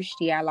my first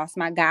year. I lost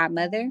my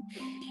godmother,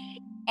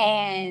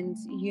 and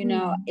you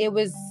know, it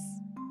was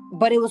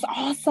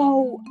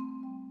also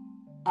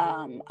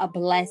a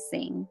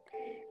blessing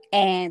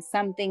and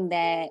something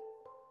that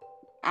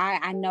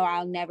I know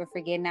I'll never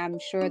forget. And I'm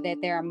sure that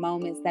there are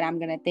moments that I'm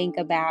going to think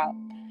about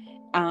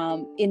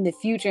in the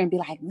future and be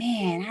like,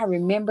 man, I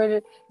remember,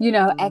 you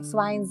know, X,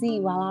 Y, and Z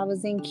while I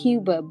was in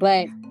Cuba.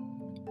 But,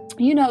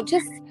 you know,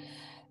 just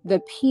the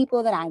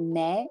people that I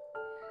met.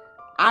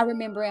 I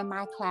remember in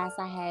my class,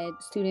 I had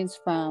students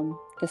from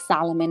the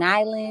Solomon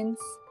Islands,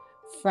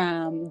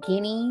 from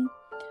Guinea,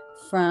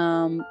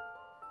 from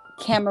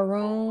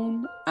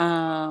Cameroon,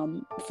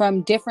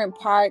 from different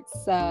parts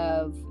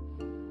of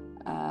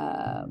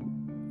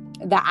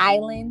the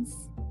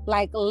islands.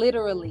 Like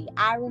literally,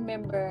 I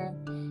remember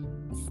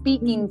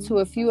speaking to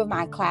a few of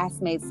my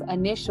classmates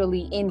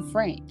initially in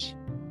French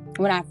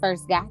when I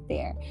first got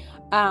there,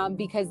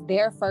 because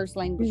their first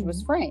language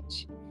was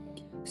French.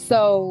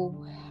 So,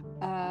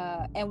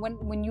 and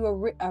when you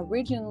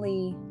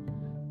originally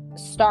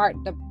start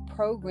the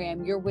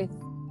program, you're with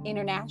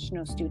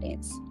international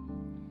students.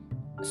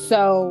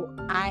 So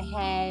I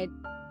had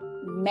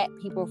met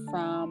people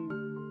from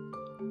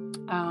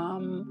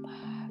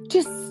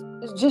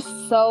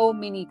just so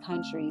many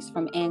countries,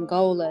 from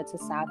Angola to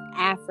South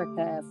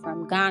Africa,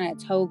 from Ghana,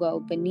 Togo,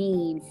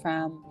 Benin,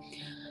 from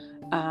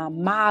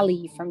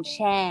Mali, from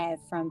Chad,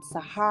 from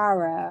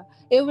Sahara.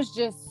 It was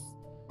just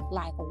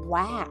like,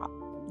 wow.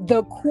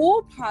 The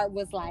cool part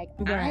was like,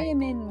 I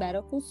am in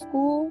medical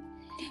school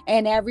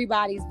and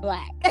everybody's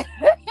Black.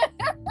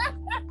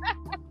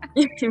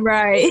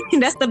 Right.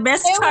 That's the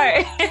best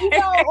part. You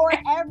know, or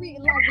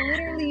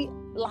literally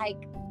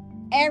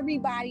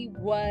everybody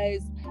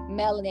was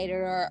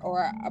melanated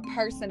or a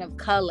person of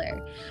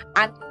color.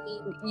 I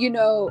mean, you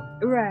know,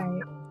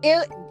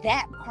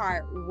 that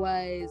part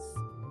was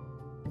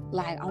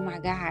like, oh my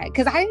God,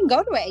 because I didn't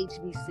go to a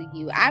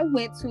HBCU. I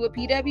went to a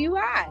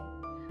PWI.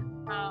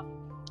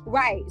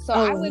 So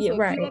I went to a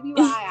PWI.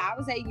 I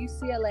was at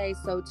UCLA.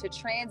 So to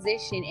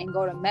transition and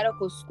go to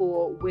medical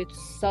school with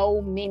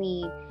so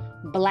many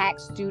Black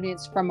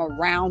students from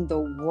around the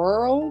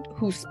world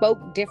who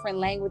spoke different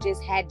languages,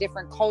 had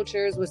different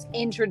cultures, was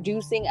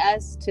introducing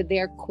us to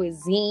their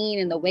cuisine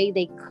and the way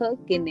they cook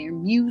and their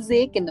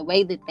music and the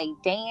way that they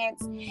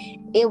dance.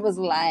 It was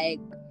like,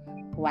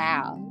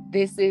 wow,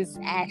 this is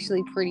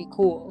actually pretty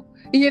cool,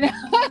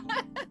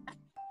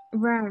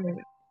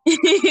 Right.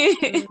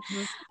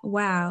 Mhm.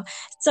 Wow.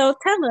 So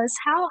tell us,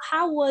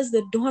 how was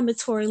the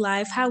dormitory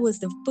life? How was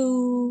the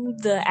food,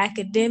 the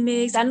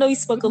academics? I know you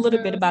spoke a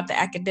little bit Mhm. about the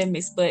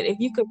academics, but if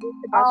you could read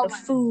about Oh the my.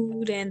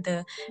 food and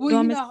the Well,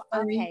 dormitory.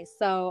 okay,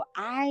 so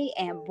I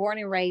am born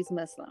and raised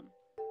Muslim.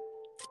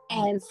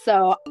 And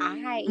so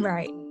I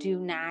Right. do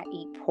not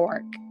eat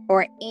pork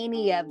or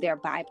any of their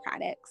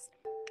byproducts.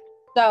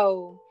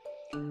 So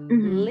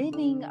Mhm.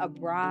 living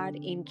abroad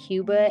in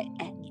Cuba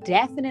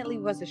definitely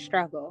was a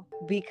struggle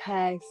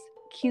because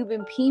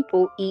Cuban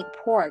people eat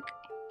pork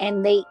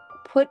and they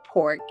put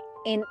pork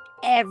in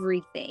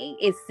everything,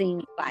 it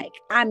seems like.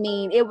 I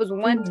mean, it was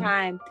one Mhm.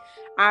 time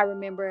I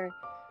remember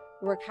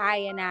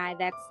Rakaya and I,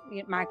 that's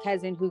my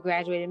cousin who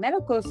graduated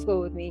medical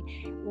school with me,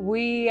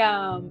 we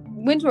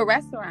went to a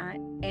restaurant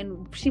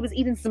and she was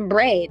eating some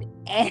bread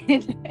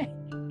and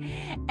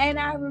and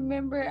I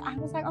remember I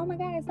was like, oh my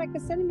God, it's like a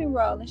cinnamon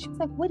roll. And she was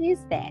like, what is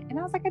that? And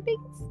I was like, I think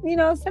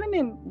it's,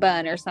 cinnamon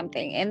bun or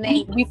something. And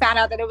then we found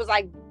out that it was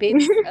like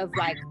bits of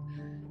like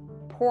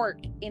pork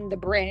in the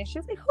bread. And she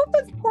was like, who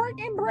puts pork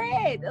in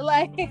bread?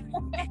 Like,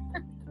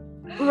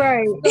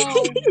 Right.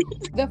 so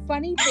the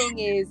funny thing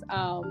is,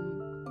 oh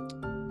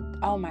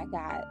my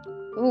God.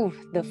 Ooh,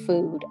 the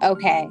food.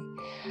 Okay.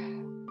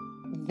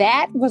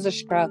 That was a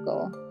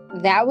struggle.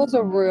 That was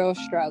a real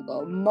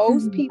struggle.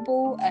 Most Mhm.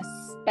 people,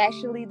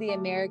 especially the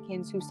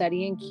Americans who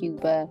study in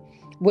Cuba,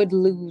 would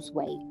lose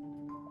weight.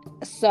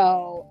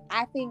 So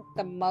I think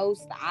the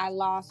most I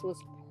lost was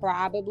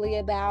probably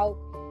about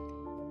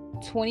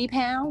 20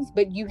 pounds,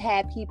 but you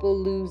had people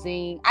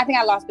losing, I think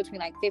I lost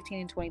between like 15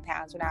 and 20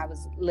 pounds when I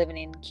was living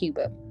in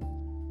Cuba.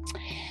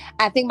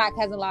 I think my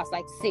cousin lost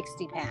like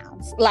 60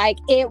 pounds. Like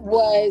it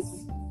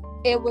was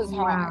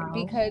hard Wow.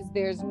 because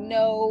there's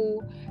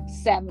no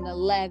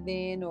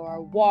 7-Eleven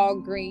or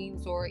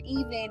Walgreens or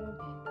even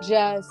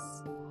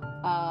just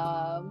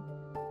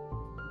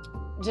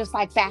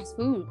like fast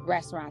food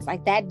restaurants.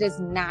 Like that does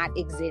not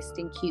exist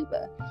in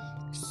Cuba.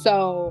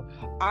 So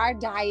our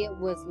diet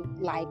was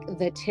like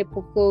the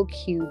typical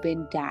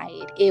Cuban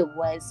diet. It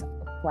was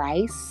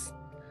rice,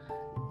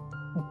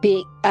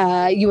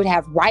 you would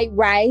have white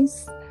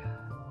rice,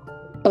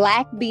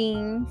 black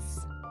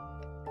beans,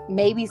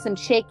 maybe some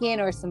chicken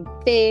or some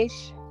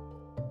fish,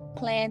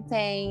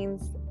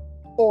 plantains,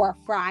 or a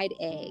fried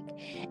egg.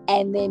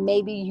 And then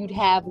maybe you'd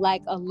have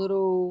like a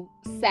little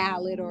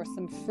salad or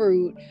some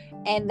fruit.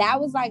 And that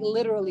was like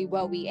literally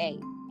what we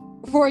ate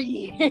for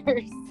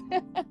years.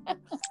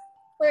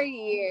 For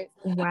years.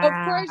 Of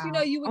course,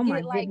 Wow. you Oh would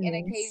my get like an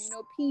goodness.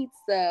 occasional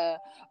pizza,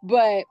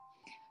 but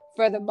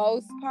for the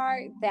most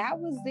part, that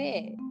was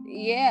it.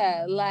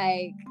 Yeah,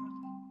 like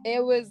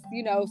it was,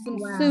 some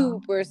Wow.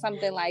 soup or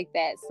something like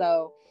that.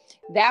 So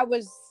that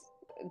was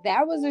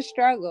a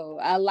struggle.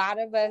 A lot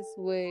of us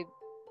would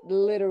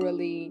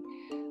literally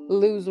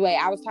lose weight.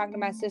 I was talking to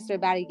my sister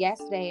about it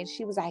yesterday and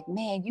she was like,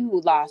 man,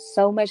 you lost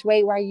so much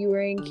weight while you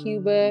were in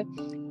Cuba.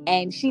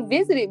 And she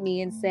visited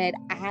me and said,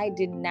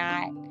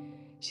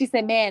 she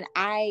said, man,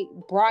 I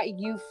brought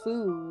you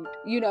food,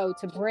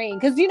 to bring.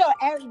 Because,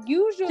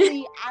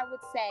 usually I would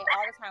say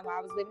all the time while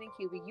I was living in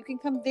Cuba, you can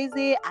come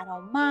visit. I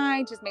don't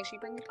mind. Just make sure you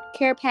bring a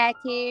care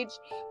package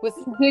with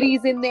some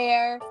goodies in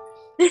there.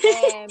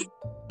 And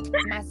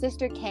my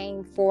sister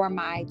came for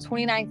my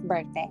 29th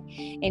birthday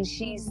and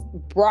she's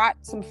brought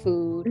some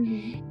food.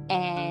 Mhm.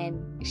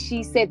 And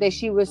she said that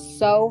she was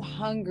so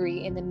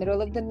hungry in the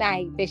middle of the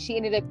night that she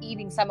ended up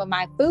eating some of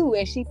my food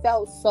and she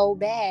felt so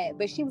bad.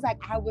 But she was like,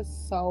 I was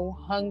so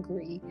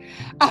hungry.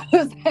 I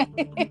was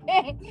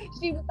like,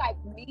 she was like,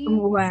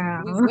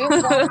 Wow. we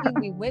went walking,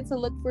 we went to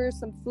look for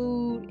some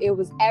food.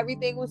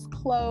 Everything was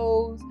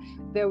closed.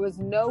 There was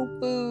no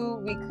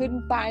food. We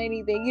couldn't find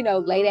anything,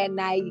 late at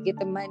night, you get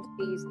the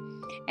munchies.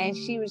 And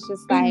she was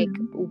just like,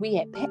 we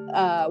had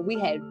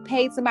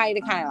paid somebody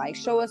to kind of like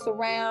show us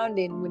around.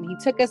 And when he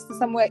took us to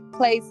some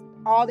place,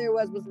 all there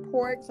was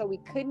pork, so we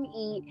couldn't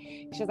eat.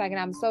 She was like, and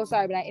I'm so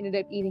sorry, but I ended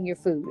up eating your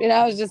food. And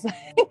I was just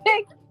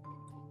like,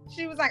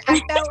 she was like, I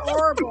felt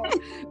horrible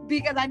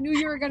because I knew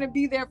you were going to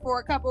be there for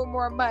a couple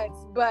more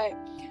months. But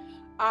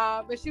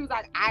she was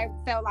like, I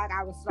felt like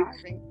I was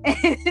starving.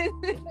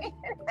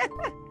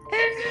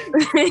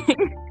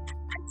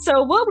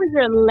 So what was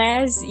your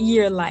last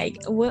year like?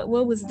 What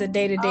was the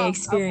day-to-day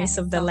experience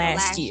Okay. of the So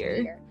last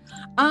year?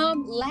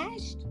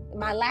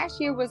 My last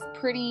year was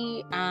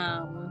pretty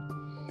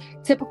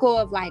typical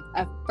of like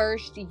a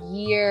first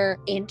year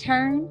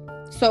intern.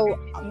 So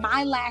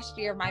my last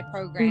year of my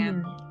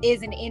program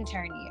is an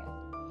intern year.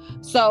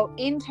 So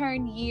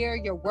intern year,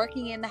 you're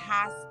working in the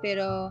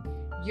hospital,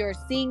 you're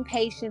seeing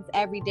patients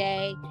every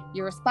day,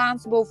 you're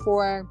responsible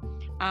for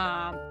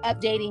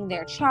updating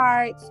their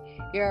charts,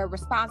 you're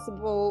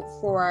responsible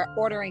for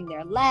ordering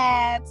their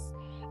labs,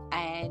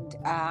 and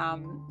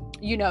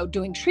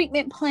doing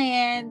treatment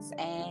plans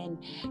and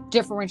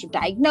differential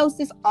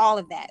diagnosis, all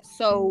of that.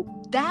 So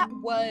that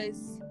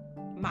was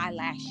my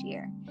last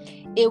year.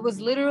 It was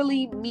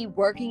literally me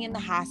working in the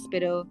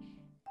hospital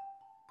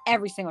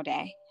every single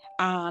day,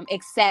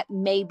 except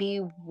maybe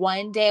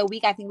one day a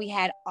week. I think we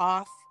had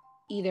off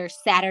either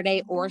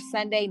Saturday or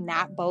Sunday,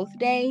 not both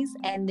days.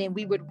 And then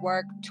we would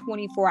work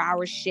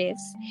 24-hour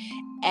shifts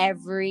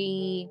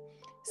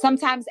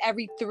sometimes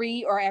every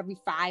 3 or every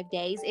 5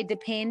 days. It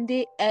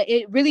depended.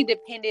 It really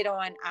depended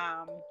on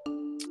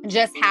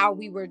just how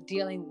we were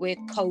dealing with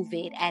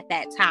COVID at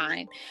that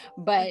time.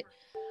 But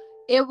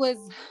it was,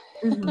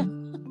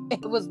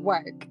 it was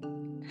work.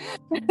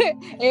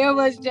 It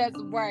was just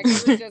work.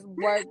 It was just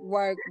work.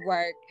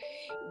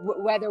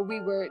 Whether we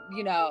were,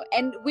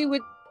 and we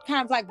would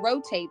kind of like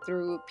rotate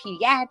through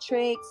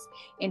pediatrics,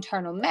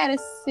 internal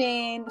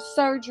medicine,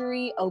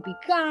 surgery,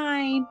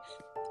 OB-GYN.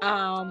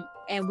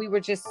 And we were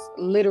just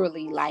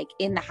literally like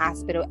in the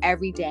hospital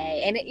every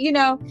day. And,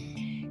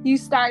 you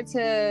start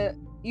to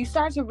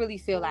really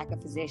feel like a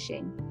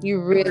physician.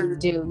 You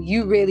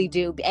really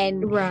do.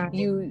 And right.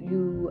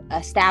 you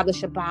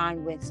establish a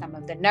bond with some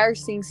of the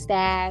nursing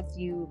staff.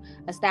 You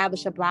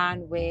establish a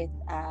bond with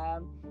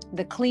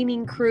the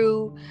cleaning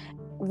crew,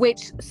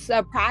 which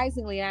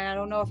surprisingly, and I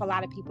don't know if a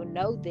lot of people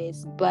know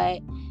this,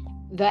 but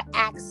the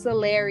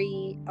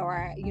axillary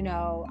or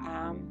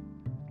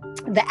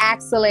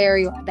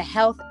the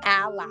health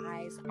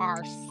allies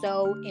are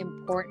so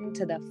important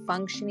to the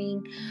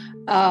functioning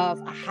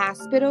of a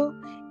hospital.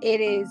 It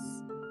is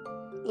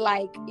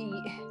like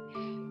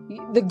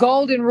the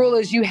golden rule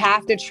is you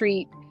have to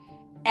treat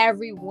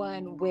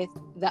everyone with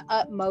the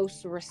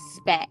utmost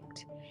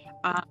respect,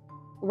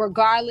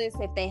 regardless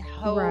if they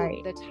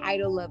hold the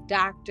title of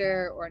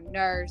doctor or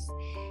nurse.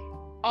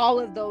 All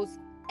of those,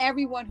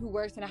 everyone who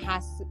works in a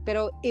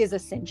hospital is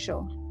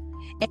essential.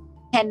 And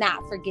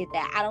cannot forget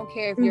that. I don't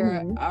care if you're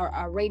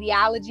a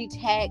radiology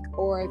tech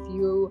or if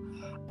you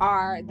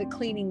are the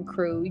cleaning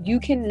crew. You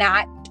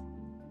cannot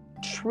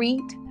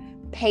treat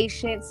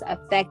patients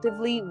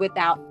effectively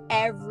without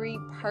every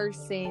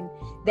person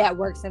that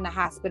works in the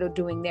hospital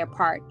doing their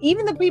part.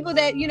 Even the people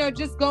that,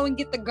 just go and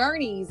get the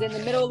gurneys in the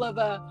middle of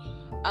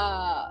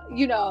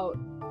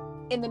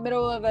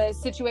a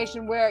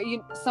situation where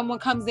someone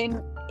comes in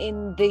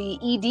the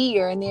ED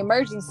or in the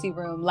emergency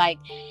room. Like,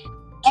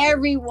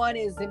 everyone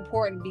is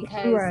important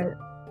because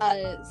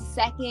a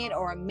second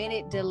or a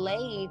minute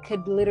delayed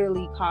could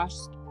literally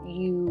cost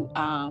you,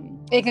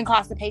 it can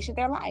cost the patient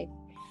their life.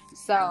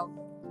 So,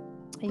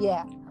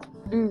 yeah.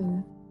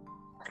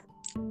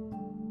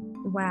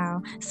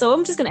 Wow. So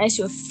I'm just going to ask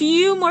you a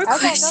few more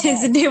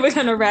questions and then we're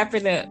going to wrap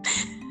it up.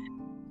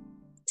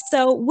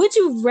 So would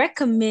you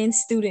recommend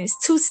students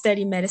to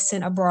study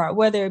medicine abroad,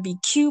 whether it be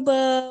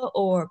Cuba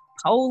or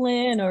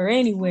Poland or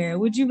anywhere?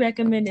 Would you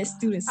recommend that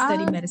students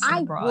study medicine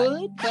abroad? I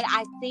would, but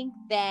I think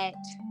that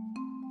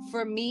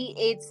for me,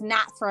 it's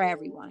not for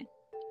everyone.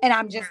 And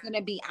I'm just going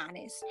to be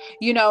honest.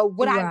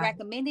 Would I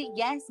recommend it?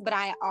 Yes, but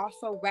I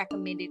also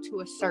recommend it to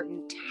a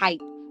certain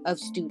type of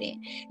student,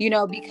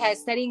 because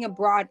studying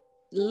abroad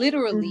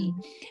literally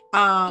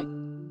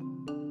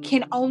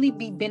can only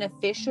be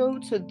beneficial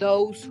to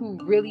those who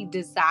really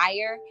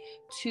desire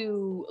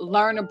to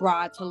learn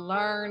abroad, to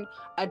learn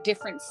a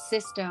different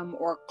system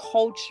or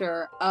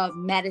culture of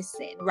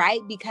medicine,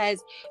 right?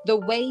 Because the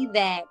way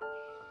that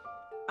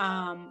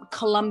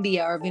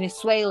Colombia or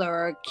Venezuela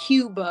or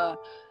Cuba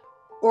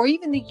or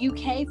even the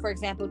UK, for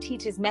example,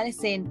 teaches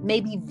medicine may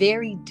be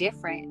very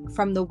different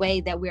from the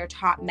way that we are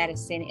taught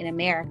medicine in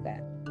America.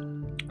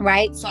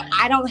 Right? So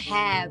I don't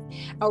have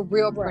a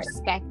real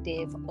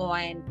perspective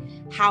on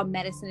how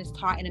medicine is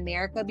taught in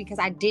America because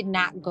I did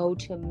not go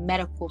to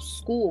medical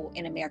school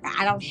in America.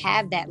 I don't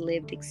have that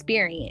lived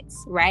experience,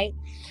 right?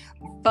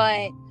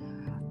 But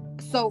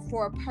so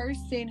for a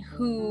person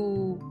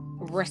who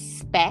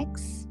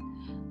respects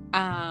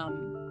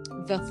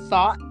the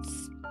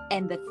thoughts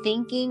and the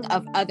thinking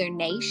of other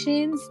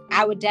nations,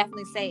 I would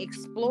definitely say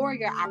explore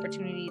your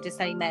opportunity to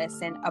study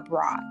medicine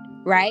abroad.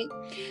 Right?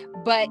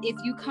 But if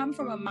you come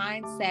from a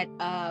mindset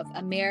of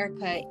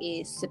America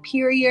is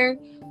superior,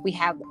 we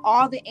have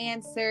all the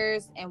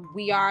answers and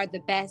we are the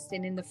best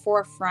and in the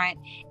forefront,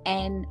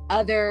 and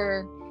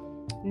other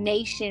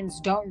nations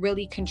don't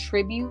really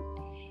contribute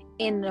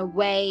in a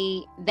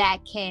way that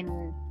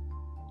can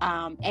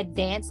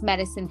advance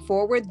medicine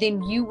forward,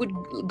 then you would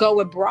go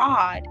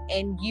abroad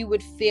and you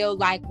would feel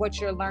like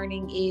what you're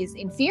learning is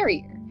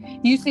inferior.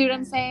 You see what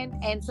I'm saying?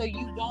 And so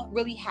you don't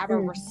really have a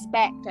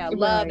respect, a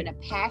love, and a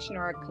passion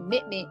or a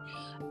commitment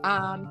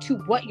to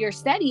what you're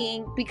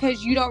studying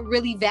because you don't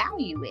really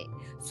value it.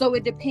 So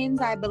it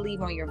depends, I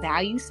believe, on your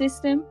value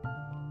system.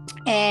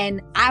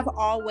 And I've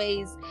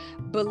always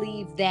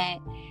believed that,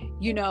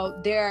 you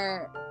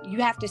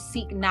have to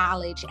seek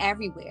knowledge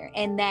everywhere.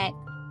 And that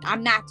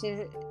I'm not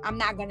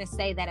going to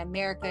say that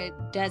America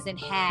doesn't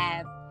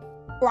have,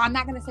 or I'm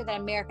not going to say that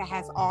America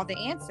has all the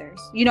answers.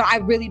 I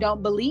really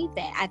don't believe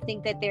that. I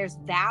think that there's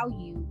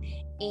value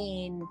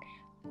in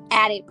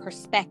added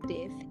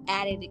perspective,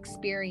 added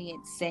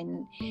experience,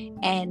 and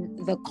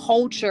the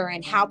culture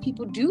and how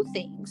people do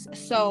things.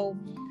 So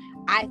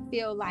I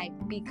feel like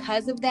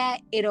because of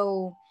that,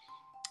 it'll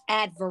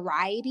add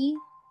variety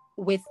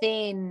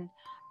within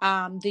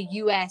the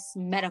U.S.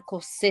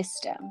 medical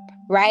system,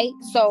 right?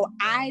 So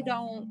I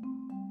don't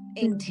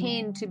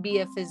intend to be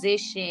a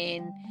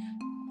physician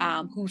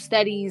who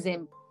studies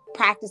and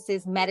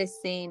practices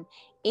medicine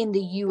in the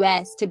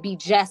U.S. to be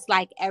just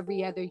like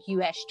every other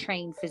U.S.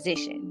 trained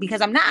physician,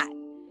 because I'm not,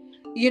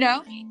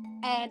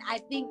 and I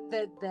think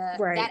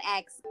Right.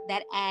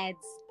 that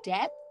adds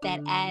depth, that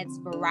adds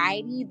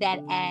variety, that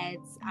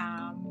adds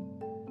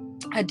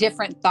a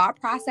different thought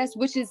process,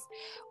 which is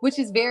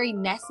very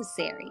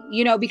necessary,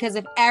 because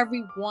if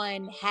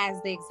everyone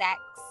has the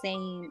exact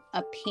same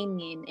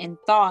opinion and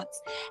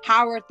thoughts,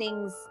 how are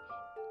things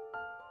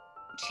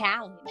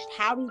challenged?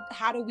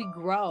 How do we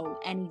grow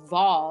and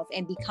evolve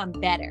and become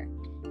better?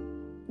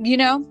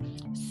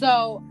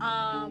 So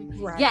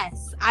Right.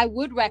 yes, I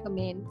would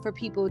recommend for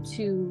people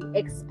to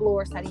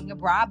explore studying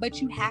abroad,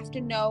 but you have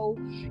to know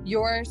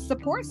your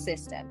support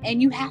system,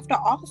 and you have to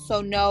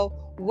also know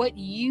what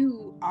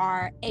you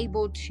are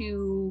able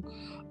to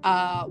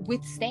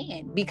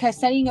withstand, because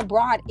studying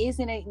abroad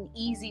isn't an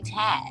easy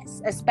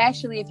task,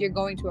 especially if you're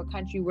going to a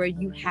country where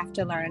you have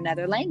to learn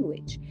another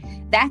language.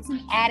 That's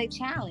an added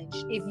challenge.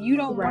 If you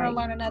don't want to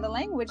learn another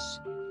language,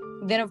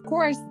 then of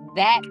course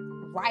that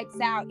wipes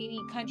out any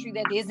country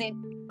that isn't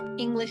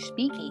English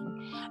speaking.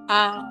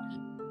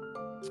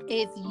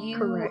 If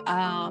you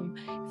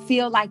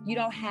feel like you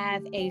don't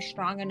have a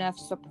strong enough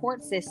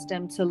support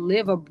system to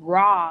live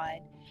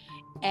abroad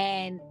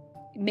and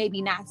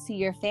maybe not see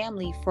your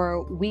family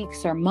for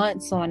weeks or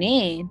months on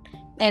end,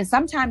 and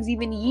sometimes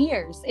even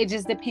years, it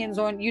just depends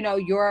on,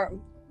 your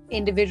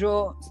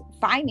individual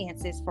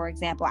finances. For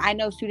example, I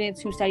know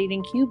students who studied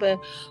in Cuba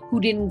who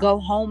didn't go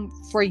home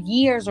for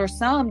years, or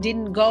some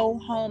didn't go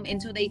home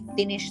until they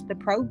finished the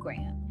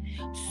program.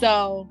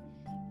 So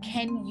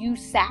can you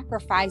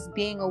sacrifice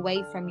being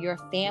away from your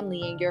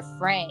family and your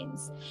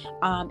friends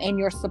and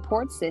your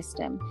support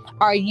system?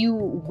 Are you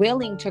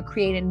willing to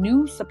create a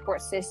new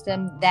support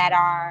system that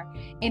are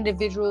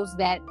individuals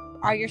that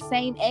are your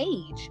same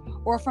age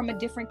or from a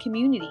different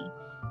community?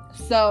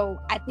 So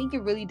I think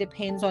it really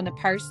depends on the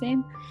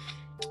person,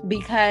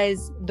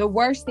 because the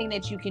worst thing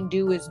that you can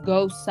do is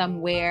go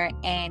somewhere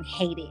and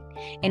hate it,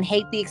 and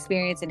hate the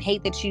experience, and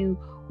hate that you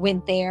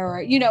went there,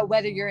 or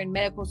whether you're in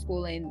medical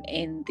school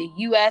in the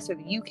US or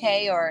the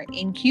UK or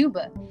in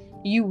Cuba,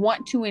 you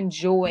want to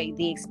enjoy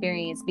the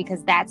experience,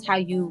 because that's how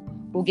you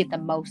will get the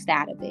most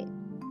out of it.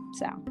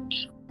 So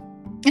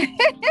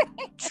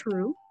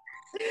True.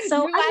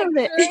 So I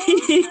know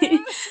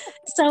that.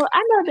 So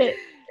I know that.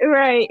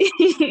 Right.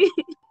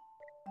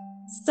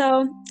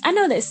 So I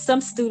know that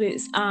some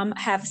students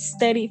have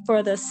studied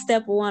for the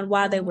step one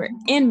while they were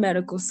in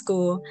medical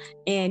school,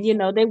 and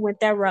they went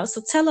that route.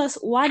 So tell us,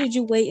 why did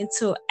you wait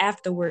until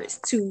afterwards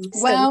to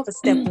study for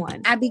step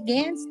one? I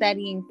began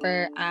studying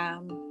for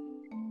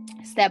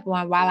step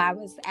one while I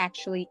was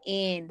actually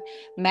in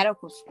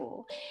medical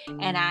school,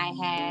 and I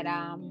had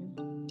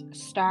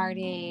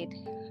started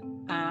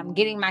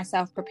getting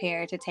myself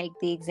prepared to take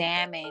the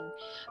exam and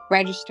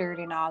registered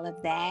and all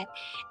of that.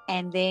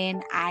 And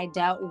then I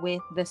dealt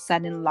with the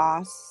sudden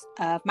loss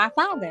of my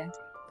father.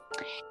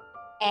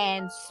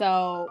 And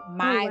so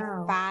my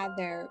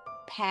father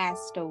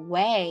passed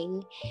away,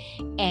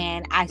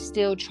 and I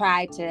still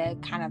tried to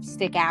kind of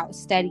stick out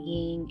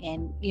studying,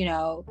 and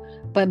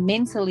but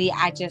mentally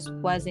I just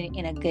wasn't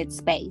in a good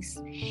space.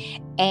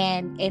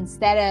 And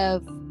instead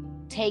of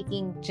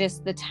taking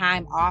just the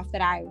time off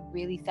that I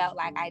really felt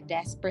like I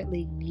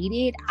desperately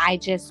needed, I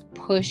just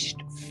pushed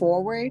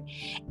forward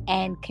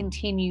and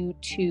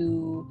continued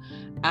to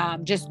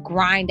just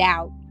grind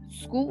out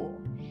school.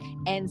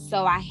 And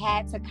so I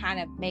had to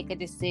kind of make a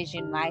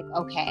decision, like,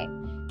 okay,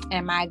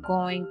 am I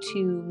going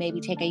to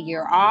maybe take a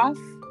year off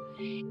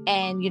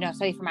and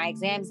study for my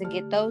exams and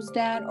get those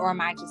done, or am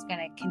I just going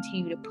to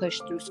continue to push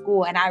through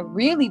school? And I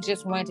really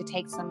just wanted to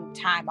take some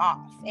time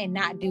off and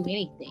not do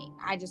anything.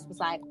 I just was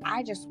like,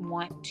 I just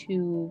want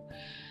to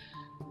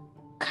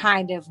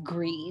kind of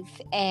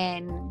grieve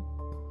and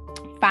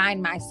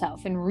find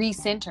myself and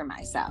recenter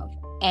myself.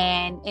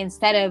 And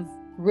instead of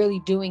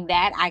really doing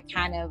that, I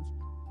kind of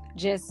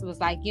just was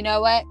like, you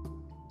know what?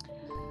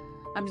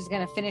 I'm just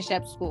going to finish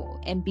up school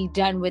and be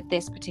done with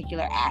this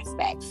particular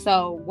aspect.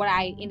 So that's what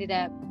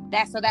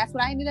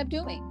I ended up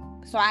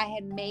doing. So I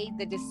had made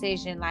the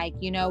decision, like,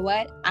 you know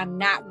what? I'm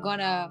not going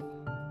to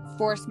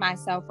force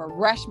myself or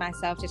rush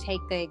myself to take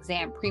the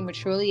exam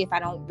prematurely if I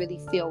don't really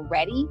feel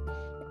ready.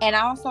 And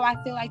also, I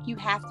feel like you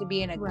have to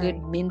be in a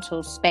good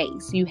mental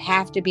space. You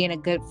have to be in a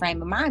good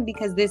frame of mind,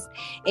 because this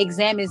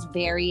exam is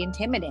very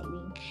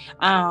intimidating.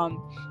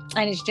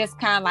 And it's just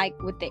kind of like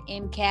with the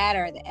MCAT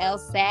or the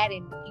LSAT,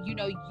 and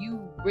you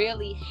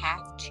really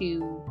have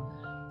to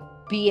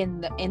be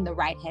in the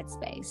right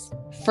headspace,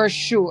 for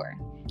sure.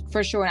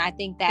 And I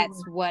think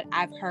that's what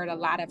I've heard a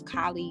lot of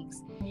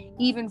colleagues,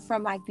 even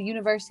from like the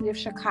University of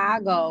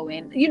Chicago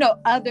and,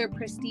 other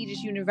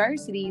prestigious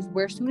universities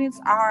where students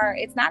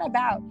it's not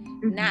about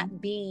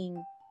not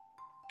being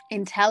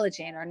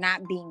intelligent or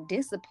not being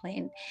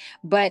disciplined,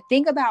 but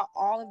think about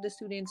all of the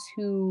students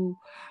who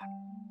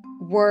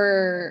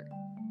were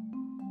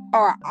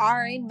or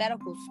are in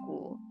medical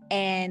school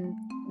and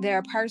they're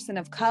a person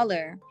of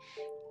color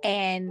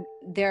and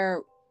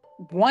they're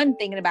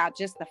thinking about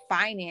just the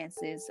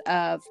finances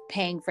of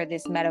paying for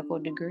this medical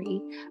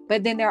degree,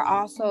 but then they're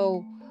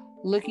also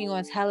looking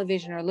on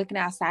television or looking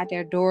outside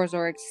their doors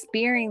or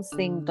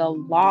experiencing the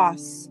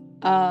loss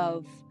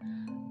of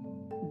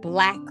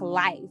Black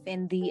life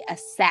and the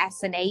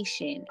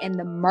assassination and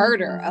the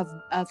murder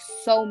of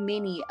so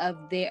many of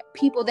their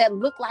people that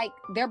look like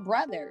their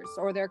brothers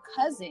or their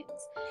cousins.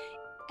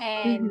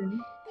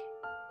 And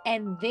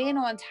then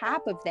on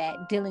top of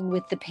that, dealing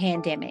with the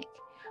pandemic.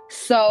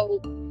 So,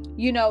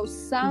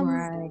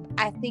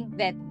 I think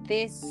that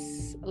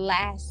this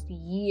last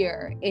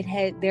year,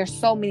 there's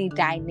so many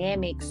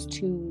dynamics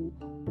to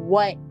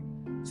what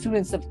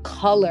students of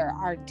color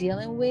are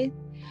dealing with,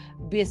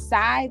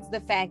 besides the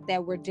fact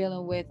that we're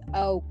dealing with,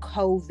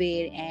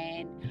 COVID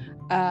and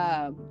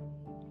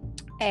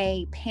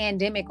a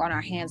pandemic on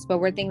our hands, but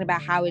we're thinking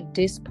about how it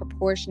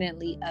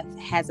disproportionately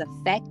has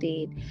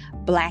affected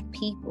Black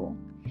people.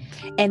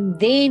 And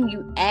then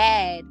you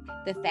add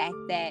the fact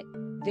that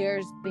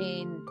there's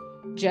been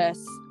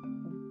just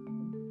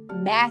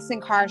mass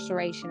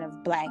incarceration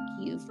of Black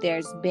youth.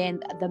 There's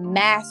been the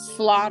mass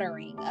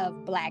slaughtering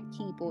of Black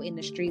people in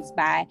the streets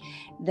by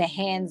the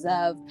hands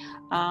of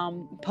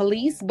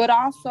police, but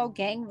also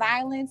gang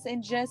violence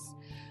and just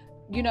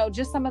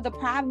some of the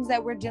problems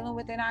that we're dealing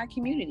with in our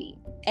community.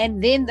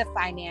 And then the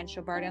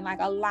financial burden, like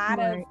a lot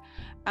of,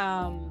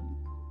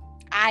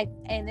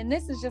 and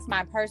this is just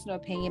my personal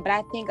opinion, but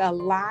I think a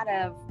lot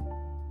of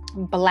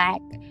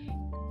Black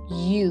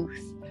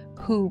youth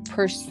who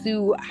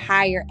pursue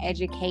higher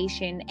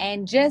education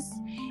and just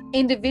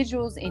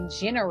individuals in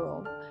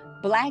general,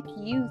 Black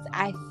youth,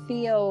 I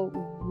feel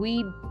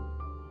we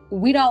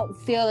don't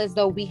feel as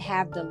though we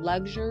have the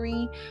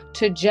luxury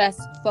to just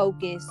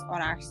focus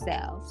on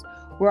ourselves.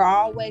 We're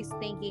always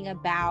thinking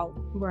about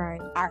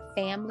our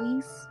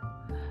families,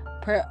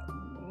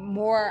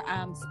 more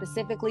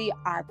specifically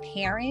our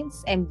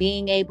parents, and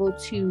being able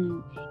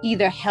to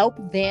either help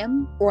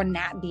them or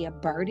not be a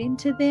burden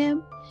to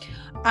them.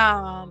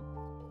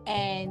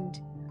 And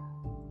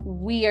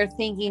we are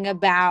thinking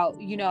about,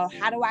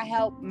 how do I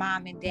help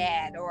mom and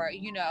dad? Or,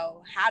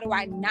 how do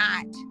I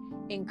not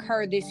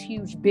incur this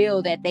huge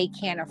bill that they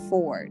can't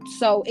afford?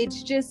 So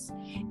it's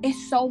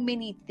so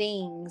many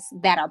things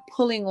that are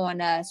pulling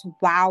on us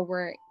while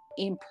we're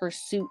in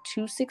pursuit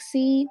to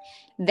succeed,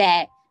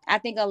 that I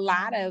think a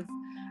lot of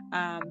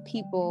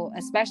people,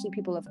 especially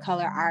people of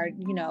color,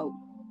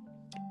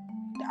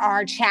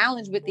 are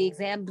challenged with the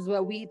exams,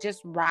 but we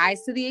just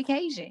rise to the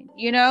occasion,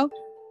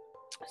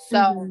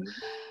 So,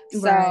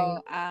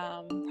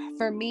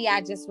 for me,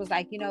 I just was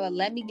like,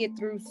 let me get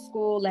through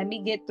school. Let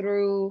me get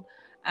through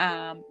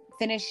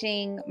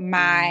finishing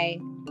my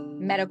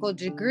medical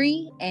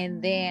degree,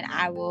 and then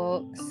I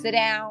will sit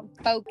down,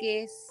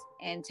 focus,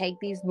 and take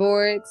these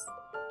boards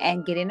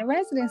and get into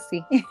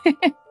residency.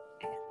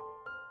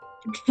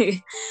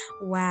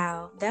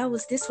 Wow,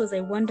 this was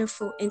a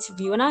wonderful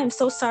interview, and I am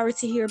so sorry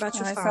to hear about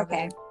your father.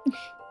 Okay.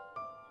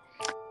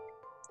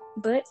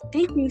 But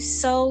thank you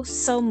so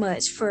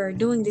much for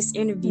doing this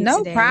interview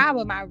today. No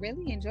problem. I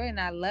really enjoyed it, and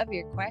I love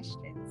your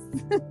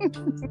questions.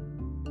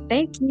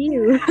 Thank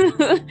you.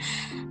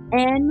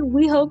 And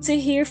we hope to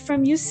hear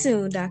from you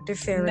soon, Dr.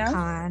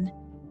 Farrakhan.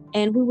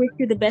 And we wish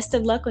you the best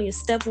of luck on your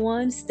step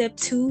 1, step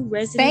 2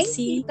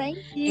 residency. Thank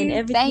you. And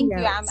everything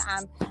else.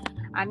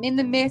 I'm in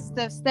the midst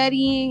of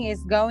studying.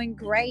 It's going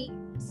great.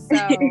 So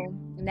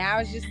now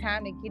it's just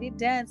time to get it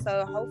done.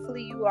 So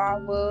hopefully you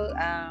all will,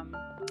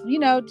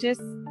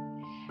 just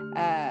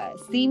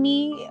see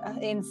me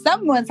in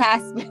someone's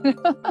hospital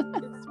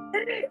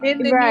in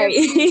the near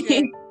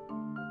future.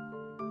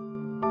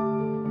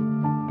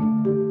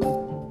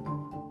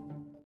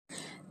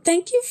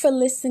 Thank you for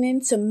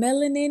listening to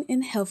Melanin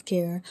in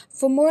Healthcare.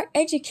 For more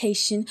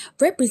education,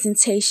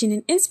 representation,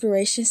 and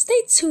inspiration,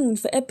 stay tuned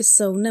for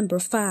episode number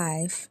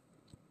 5.